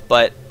south.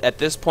 But at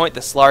this point, the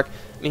Slark,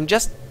 I mean,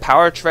 just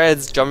power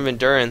treads, jump of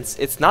endurance,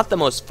 it's not the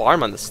most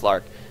farm on the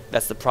Slark.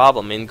 That's the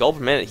problem. In gold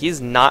per minute,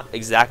 he's not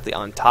exactly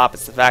on top.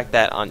 It's the fact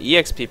that on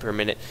EXP per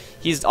minute,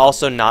 he's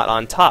also not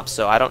on top.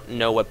 So I don't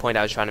know what point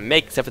I was trying to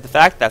make, except for the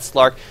fact that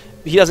Slark,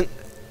 he doesn't,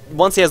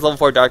 once he has level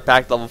 4 Dark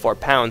Pact, level 4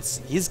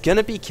 Pounce, he's going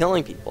to be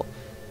killing people.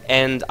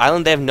 And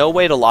Island, they have no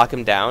way to lock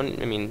him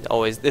down. I mean,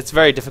 always, it's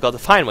very difficult to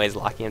find ways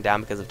of locking him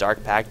down because of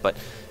Dark Pact, but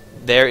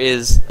there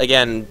is,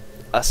 again,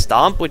 a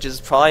Stomp, which is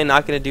probably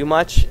not going to do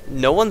much.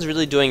 No one's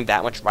really doing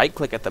that much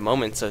right-click at the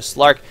moment, so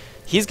Slark,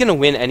 he's going to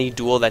win any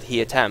duel that he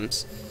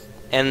attempts.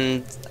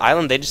 And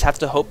Island, they just have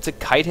to hope to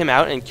kite him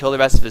out and kill the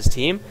rest of his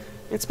team.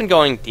 It's been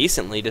going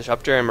decently.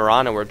 Disruptor and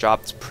Mirana were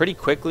dropped pretty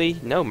quickly.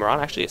 No,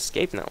 Mirana actually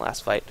escaped in that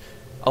last fight.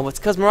 Oh, it's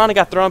because Mirana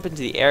got thrown up into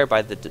the air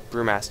by the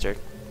Brewmaster.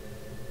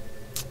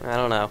 I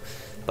don't know.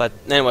 But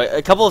anyway,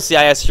 a couple of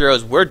CIS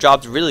heroes were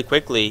dropped really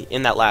quickly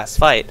in that last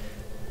fight.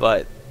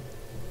 But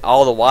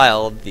all the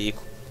while, the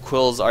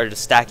quills are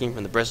just stacking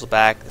from the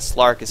Bristleback. The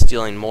Slark is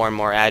stealing more and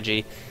more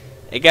agi.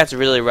 It gets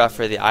really rough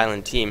for the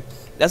Island team.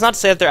 That's not to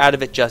say that they're out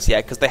of it just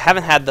yet, because they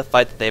haven't had the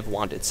fight that they've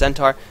wanted.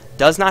 Centaur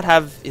does not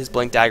have his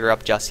Blink Dagger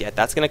up just yet.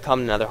 That's going to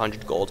come in another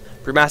 100 gold.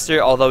 Brewmaster,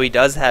 although he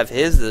does have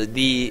his,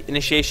 the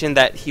initiation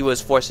that he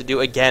was forced to do,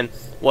 again,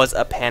 was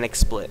a panic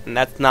split. And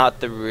that's not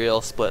the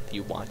real split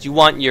you want. You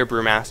want your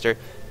Brewmaster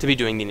to be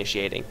doing the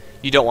initiating.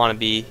 You don't want to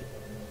be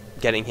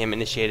getting him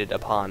initiated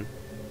upon.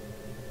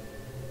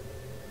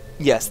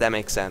 Yes, that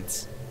makes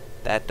sense.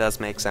 That does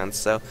make sense.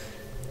 So,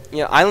 you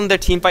know, Island, their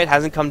team fight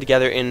hasn't come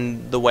together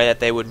in the way that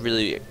they would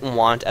really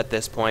want at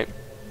this point.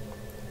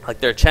 Like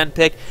their Chen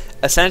pick,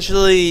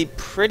 essentially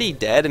pretty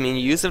dead. I mean,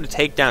 you use them to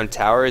take down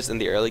towers in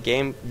the early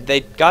game. They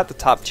got the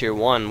top tier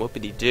 1,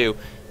 whoopity-doo,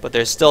 but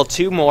there's still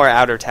 2 more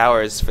outer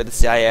towers for the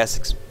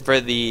CIS,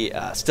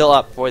 still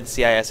up for the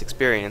CIS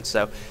experience.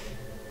 So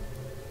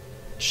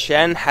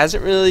Shen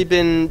hasn't really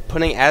been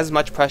putting as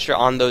much pressure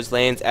on those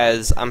lanes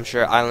as I'm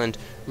sure Island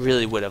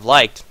really would have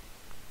liked.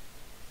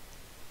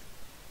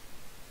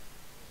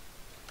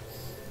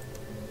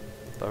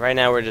 But right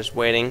now we're just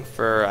waiting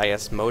for, I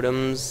guess,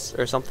 modems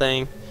or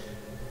something.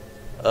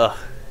 Ugh.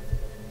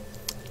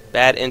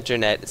 Bad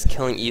internet is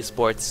killing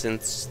esports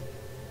since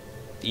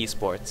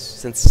esports.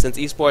 Since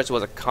esports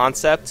was a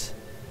concept,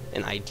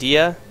 an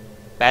idea,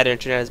 bad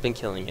internet has been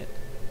killing it.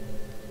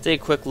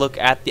 Take a quick look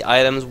at the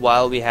items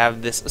while we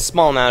have this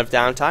small amount of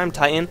downtime.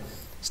 Titan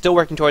still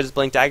working towards his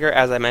Blink Dagger,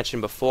 as I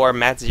mentioned before.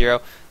 Matt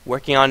Zero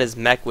working on his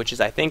mech, which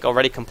is I think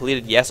already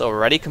completed. Yes,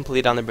 already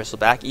completed on the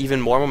Bristleback. Even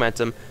more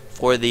momentum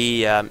for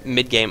the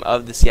mid game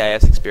of the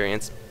CIS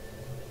experience.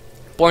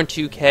 Born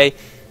 2K, is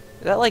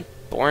that like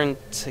Born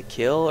to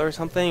Kill or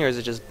something, or is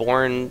it just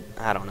Born?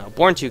 I don't know.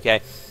 Born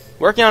 2K.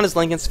 Working on his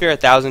Lincoln Sphere,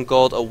 1,000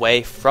 gold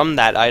away from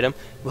that item.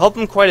 Will help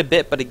him quite a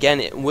bit, but again,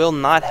 it will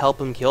not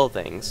help him kill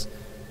things.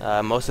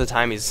 Most of the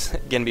time, he's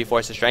going to be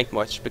forced to strength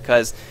much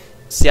because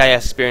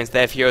CIS experience,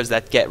 they have heroes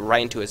that get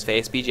right into his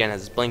face. BGN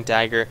has his Blink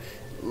Dagger.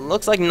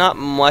 Looks like not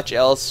much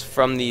else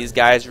from these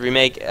guys.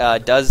 Remake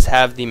does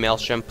have the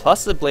Maelstrom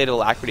plus the Blade of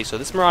Alacrity, so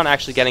this Moran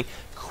actually getting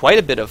quite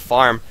a bit of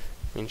farm.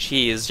 I mean,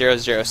 she is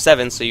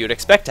 007, so you would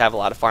expect to have a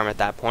lot of farm at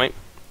that point,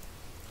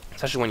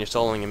 especially when you're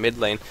soloing a mid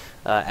lane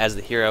as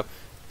the hero.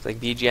 It's like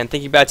BGN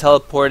thinking about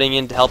teleporting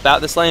in to help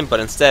out this lane,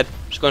 but instead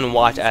just going to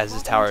watch as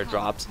his tower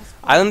drops.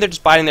 Island, they're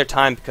just biding their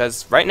time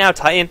because right now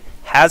Titan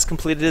has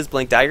completed his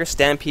Blink Dagger.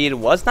 Stampede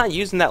was not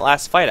used in that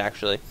last fight,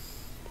 actually.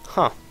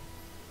 Huh.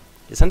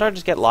 Did Centaur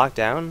just get locked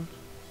down?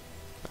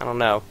 I don't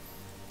know.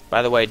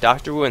 By the way,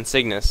 Dr. Wu and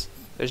Cygnus.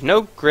 There's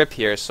no grip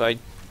here, so I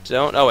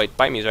don't... Oh, wait,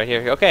 Bite Me's right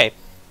here. Okay.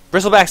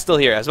 Bristleback's still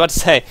here. I was about to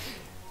say,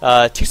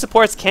 2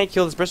 supports can't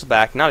kill this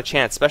Bristleback. Not a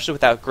chance, especially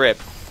without grip.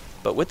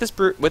 But with this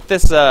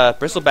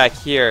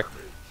Bristleback here,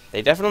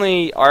 they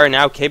definitely are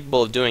now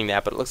capable of doing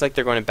that, but it looks like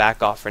they're going to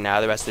back off for now.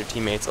 The rest of their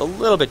teammates a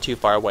little bit too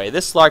far away.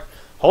 This Slark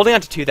holding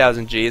on to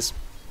 2,000 Gs.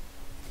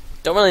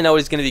 Don't really know what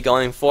he's going to be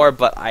going for,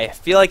 but I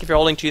feel like if you're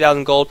holding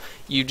 2,000 gold,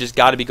 you just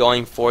got to be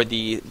going for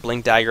the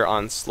Blink Dagger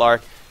on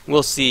Slark.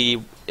 We'll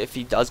see if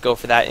he does go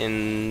for that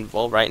in,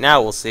 well, right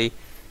now we'll see.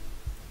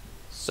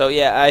 So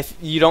yeah,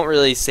 you don't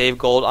really save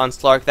gold on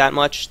Slark that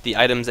much. The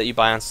items that you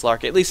buy on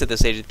Slark, at least at this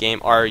stage of the game,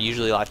 are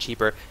usually a lot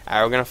cheaper.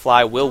 Arrow gonna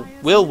fly, will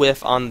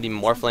whiff on the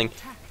Morphling,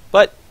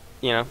 but,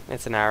 you know,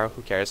 it's an arrow,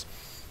 who cares.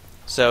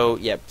 So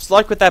yeah,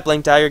 Slark with that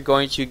Blink Dagger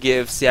going to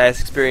give CIS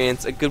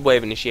experience a good way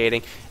of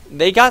initiating.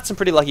 They got some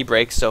pretty lucky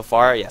breaks so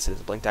far. Yes, it is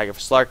a Blink Dagger for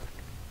Slark.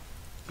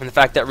 And the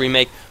fact that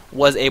Remake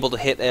was able to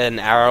hit an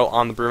arrow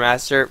on the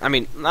Brewmaster, I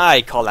mean,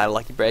 I call that a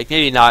lucky break.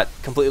 Maybe not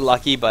completely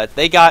lucky, but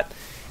they got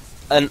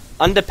an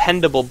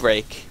undependable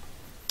break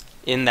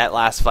in that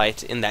last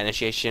fight, in that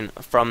initiation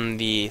from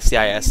the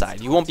CIS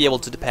side. You won't be able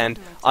to depend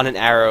on an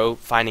arrow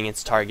finding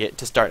its target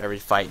to start every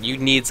fight. You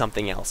need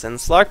something else. And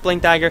Slark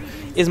Blink Dagger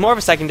is more of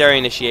a secondary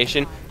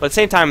initiation, but at the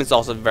same time it's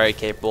also very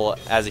capable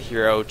as a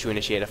hero to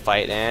initiate a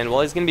fight. And,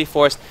 well, he's going to be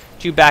forced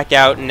to back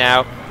out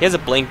now. He has a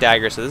Blink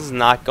Dagger, so this is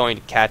not going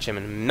to catch him,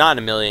 in not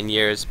in a million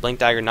years. Blink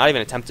Dagger not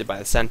even attempted by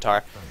the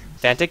Centaur.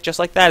 Fantic, just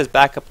like that, is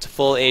back up to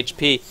full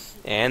HP.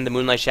 And the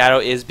Moonlight Shadow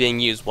is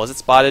being used. Was it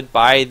spotted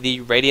by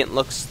the Radiant?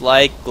 Looks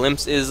like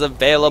Glimpse is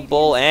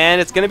available,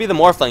 and it's going to be the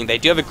Morphling. They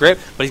do have a grip,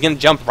 but he's going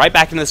to jump right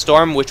back into the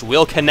Storm, which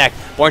will connect.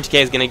 Born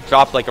 2K is going to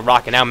drop like a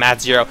rock, and now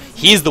Matt Zero,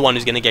 he's the one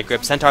who's going to get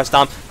grip. Centaur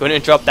Stomp going to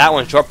interrupt that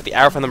one short, but the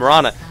arrow from the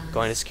Mirana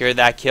going to secure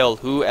that kill.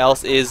 Who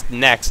else is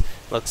next?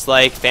 Looks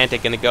like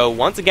Fantic going to go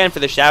once again for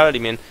the Shadow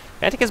Demon.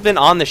 Fantic has been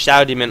on the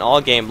Shadow Demon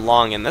all game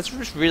long, and that's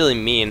just really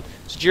mean.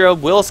 So Jiro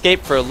will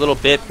escape for a little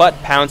bit,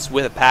 but Pounce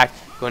with a pack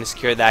going to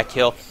secure that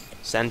kill.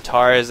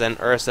 Centaurs and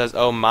Ursas,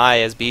 oh my,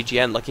 as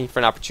BGN looking for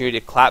an opportunity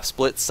to clap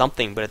split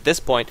something, but at this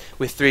point,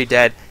 with 3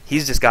 dead,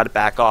 he's just got to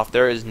back off.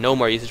 There is no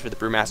more usage for the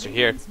Brewmaster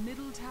here.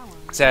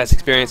 CIS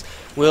experience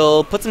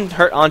will put some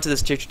hurt onto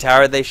this tier 2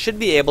 tower. They should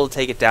be able to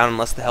take it down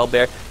unless the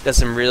Hellbear does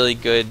some really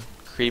good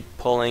creep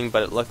pulling,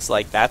 but it looks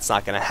like that's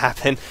not going to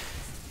happen.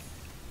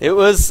 It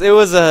was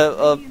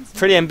a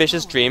pretty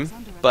ambitious dream,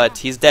 but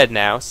he's dead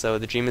now, so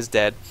the dream is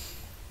dead.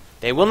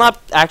 They will not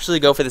actually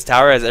go for this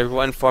tower, as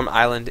everyone from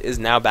Island is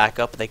now back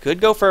up. They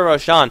could go for a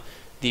Roshan.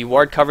 The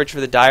ward coverage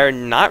for the Dire,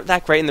 not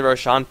that great in the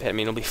Roshan pit. I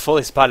mean, it'll be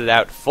fully spotted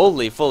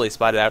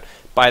out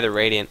by the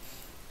Radiant.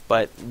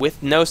 But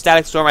with no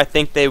Static Storm, I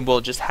think they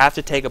will just have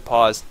to take a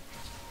pause.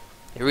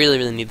 They really,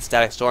 really need the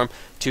Static Storm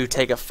to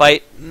take a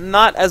fight.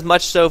 Not as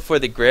much so for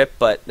the grip,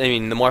 but, I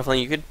mean, the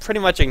Morphling, you could pretty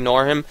much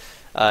ignore him.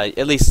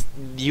 At least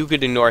you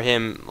could ignore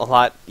him a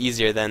lot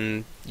easier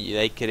than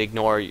they could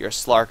ignore your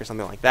Slark or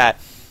something like that.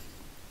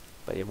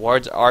 But the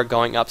wards are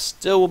going up,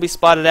 still will be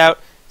spotted out.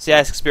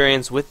 CIS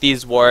experience with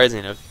these wards,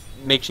 you know,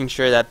 making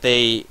sure that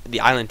the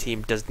Island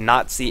team does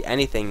not see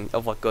anything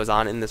of what goes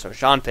on in this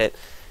Roshan pit.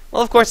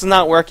 Well, of course it's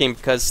not working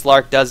because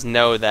Slark does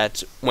know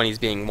that when he's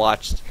being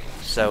watched.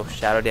 So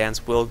Shadow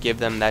Dance will give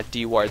them that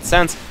D-ward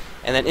sense,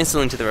 and then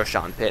instantly to the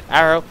Roshan Pit.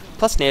 Arrow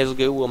plus Nasal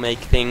Goo will make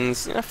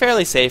things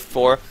fairly safe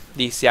for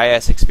the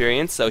CIS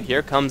experience. So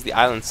here comes the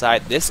island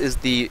side. This is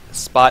the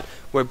spot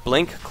where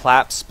Blink,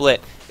 Clap,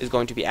 Split is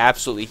going to be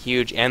absolutely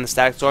huge, and the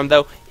Static Storm,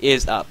 though,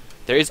 is up.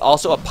 There is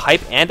also a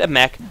Pipe and a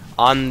Mech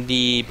on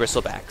the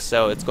Bristleback,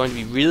 so it's going to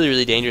be really,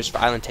 really dangerous for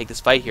Island to take this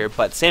fight here,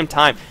 but at the same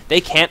time, they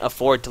can't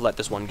afford to let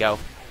this one go.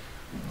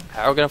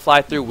 Arrow gonna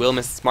fly through, will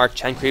miss its mark,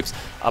 Chen creeps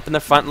up in the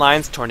front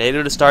lines,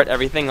 Tornado to start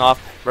everything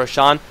off,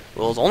 Roshan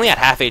is only at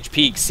half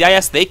HP.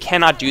 CIS, they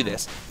cannot do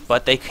this,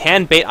 but they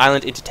can bait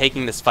Island into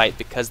taking this fight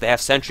because they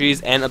have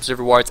sentries and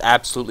observer wards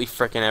absolutely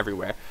frickin'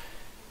 everywhere.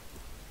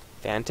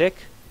 Fantic,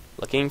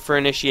 looking for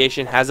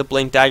initiation, has a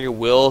blink dagger,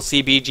 will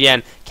see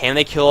BGN. Can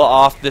they kill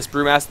off this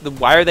Brewmaster?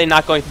 Why are they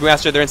not going for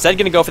Brewmaster? They're instead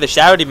going to go for the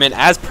Shadow Demon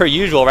as per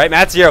usual, right?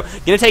 Mat Zero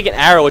going to take an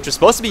arrow, which was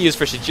supposed to be used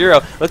for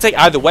Shijiro. Looks like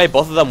either way,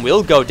 both of them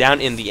will go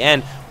down in the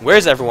end.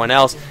 Where's everyone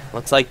else?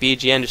 Looks like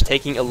BGN just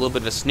taking a little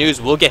bit of a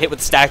snooze. Will get hit with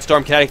the Static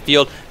Storm, Kinetic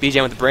Field,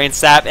 BGN with the Brain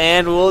Sap,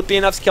 and will it be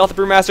enough to kill off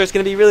the Brewmaster? It's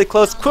going to be really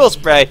close. Quill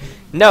Spray.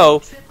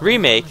 No.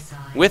 Remake,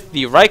 with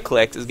the right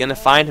click, is going to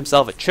find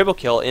himself a triple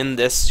kill in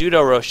this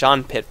pseudo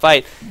Roshan pit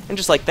fight, and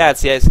just like that,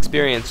 CIS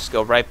experience just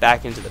go right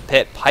back into the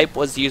pit. Pipe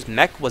was used,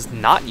 Mech was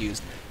not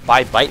used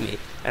by Bite Me,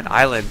 and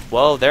Island,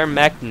 well, their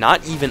Mech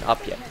not even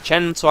up yet.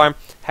 Chen Swarm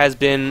has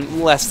been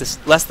less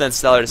than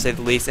stellar to say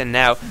the least, and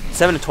now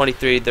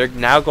 7-23, they're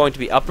now going to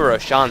be upper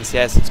Roshan.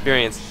 CIS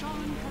experience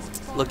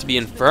look to be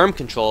in firm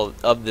control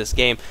of this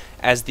game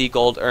as the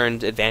gold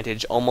earned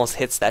advantage almost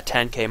hits that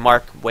 10k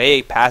mark,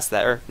 way past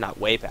that, or not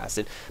way past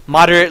it,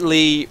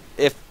 moderately,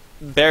 if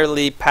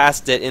barely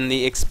past it in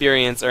the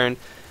experience earned.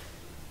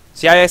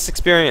 CIS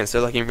experience,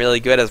 they're looking really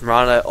good as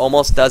Mirana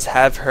almost does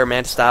have her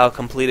Manta style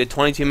completed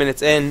 22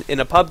 minutes in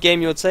a pub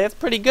game. You would say that's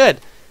pretty good.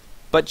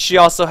 But she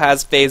also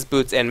has Phase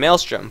Boots and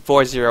Maelstrom.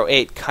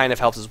 408 kind of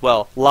helps as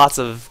well. Lots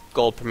of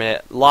gold per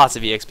minute, lots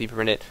of EXP per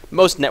minute,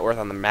 most net worth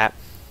on the map.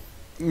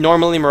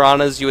 Normally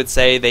Miranas, you would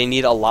say they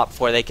need a lot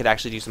before they could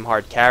actually do some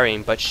hard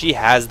carrying, but she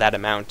has that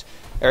amount,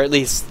 or at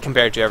least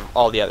compared to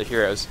all the other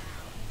heroes.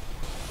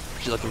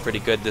 She's looking pretty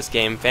good this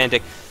game.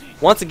 Fantic,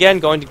 once again,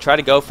 going to try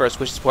to go for a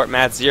switch support.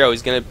 Mat Zero,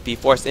 he's going to be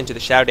forced into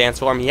the Shadow Dance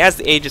form. He has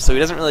the Aegis, so he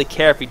doesn't really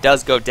care if he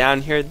does go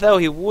down here, though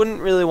he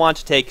wouldn't really want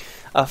to take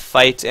a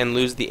fight and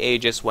lose the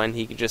Aegis when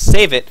he could just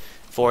save it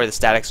for the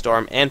Static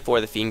Storm and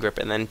for the Fiend Grip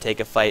and then take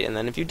a fight, and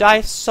then if you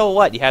die, so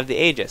what? You have the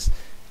Aegis.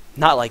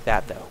 Not like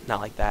that, though.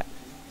 Not like that.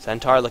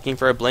 Centaur looking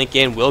for a blink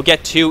in, will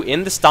get two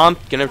in the stomp,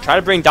 gonna try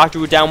to bring Dr.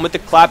 Wu down with the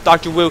clap.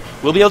 Dr. Wu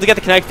will be able to get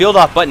the Kinetic Field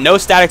off, but no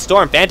Static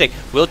Storm. Fantic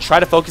will try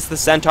to focus the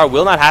Centaur,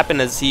 will not happen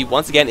as he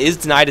once again is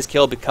denied his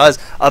kill because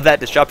of that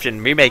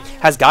disruption. Remake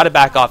has got to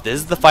back off. This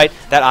is the fight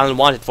that Island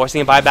wanted, forcing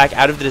a buyback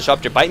out of the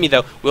disruptor. Bite Me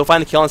though will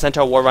find the kill on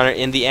Centaur War Runner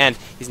in the end.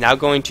 He's now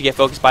going to get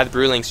focused by the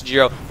Bruling.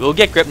 Sujiro will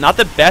get grip, not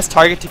the best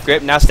target to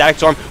grip. Now Static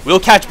Storm will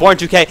catch Born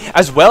 2K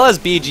as well as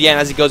BGN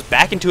as he goes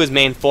back into his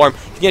main form.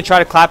 He's gonna try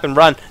to clap and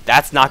run.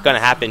 That's not gonna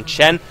happen.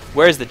 Chen,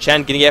 where's the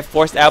Chen? Gonna get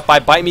forced out by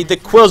Bite Me. The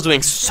Quill's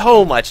doing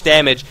so much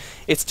damage.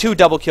 It's 2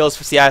 double kills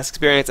for CIS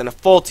experience and a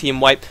full team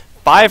wipe,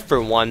 5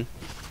 for 1.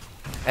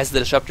 As the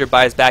Disruptor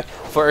buys back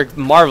for a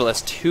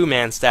marvelous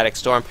 2-man Static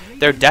Storm.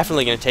 They're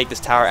definitely going to take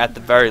this tower at the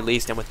very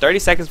least, and with 30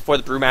 seconds before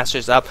the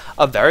Brewmaster's up,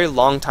 a very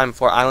long time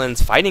before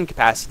Island's fighting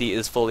capacity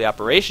is fully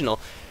operational,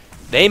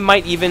 they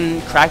might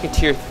even crack a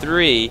tier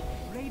 3.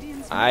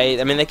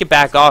 I mean, they could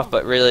back off,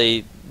 but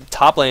really,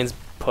 top lane's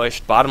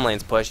pushed, bottom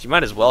lane's pushed. You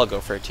might as well go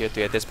for a tier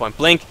 3 at this point.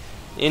 Blink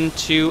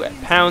into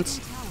Pounce.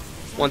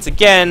 Once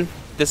again,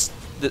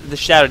 the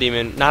Shadow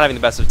Demon not having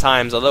the best of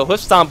times, although Hoof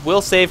Stomp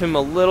will save him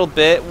a little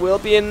bit. Will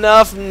be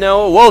enough?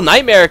 No. Whoa,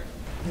 Nightmare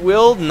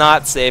will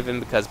not save him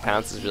because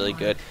Pounce is really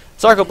good.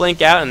 Sark will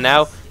blink out, and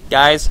now,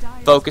 guys,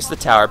 focus the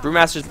tower.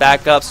 Brewmaster's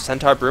back up, so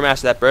Centaur,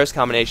 Brewmaster, that burst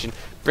combination.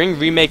 Bring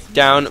Remake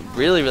down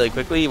really, really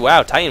quickly.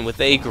 Wow, Titan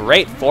with a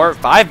great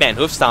 5-man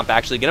Hoof Stomp,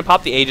 actually. Gonna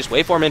pop the Aegis,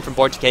 wait for him in from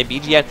Born 2K.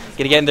 BGN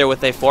gonna get in there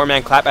with a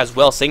 4-man clap as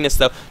well. Cygnus,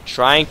 though,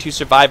 trying to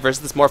survive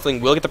versus this Morphling.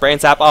 Will get the Brain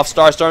Sap off.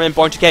 Starstorm and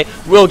Born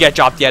 2K will get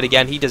dropped yet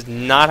again. He does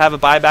not have a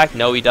buyback.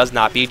 No, he does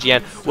not.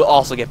 BGN will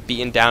also get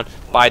beaten down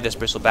by this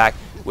Bristleback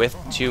with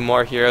 2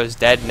 more heroes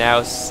dead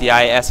now.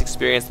 CIS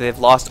experience, they've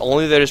lost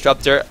only their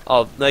Disruptor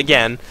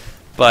again,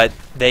 but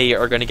they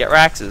are going to get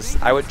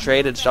Raxes. I would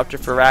trade a Disruptor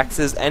for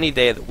Raxes any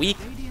day of the week.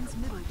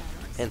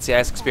 And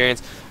CIS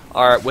experience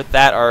are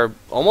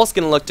almost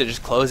going to look to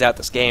just close out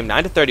this game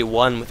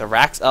 9-31 with a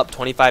Rax up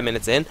 25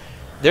 minutes in.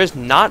 There's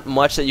not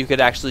much that you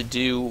could actually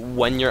do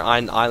when you're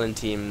in Island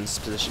team's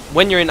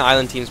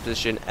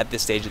position at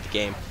this stage of the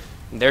game.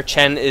 Their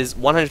Chen is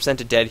 100%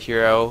 a dead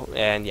hero,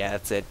 and yeah,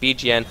 that's it.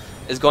 BGN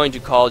is going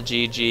to call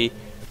GG.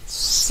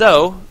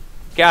 So,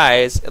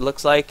 guys, it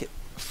looks like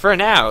for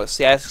now,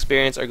 CIS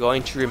experience are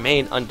going to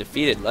remain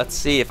undefeated. Let's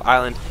see if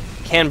Island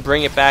can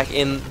bring it back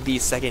in the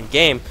second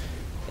game.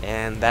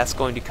 And that's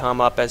going to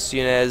come up as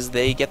soon as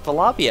they get the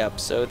lobby up.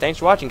 So thanks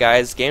for watching,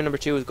 guys. Game number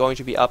 2 is going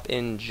to be up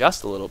in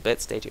just a little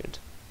bit. Stay tuned.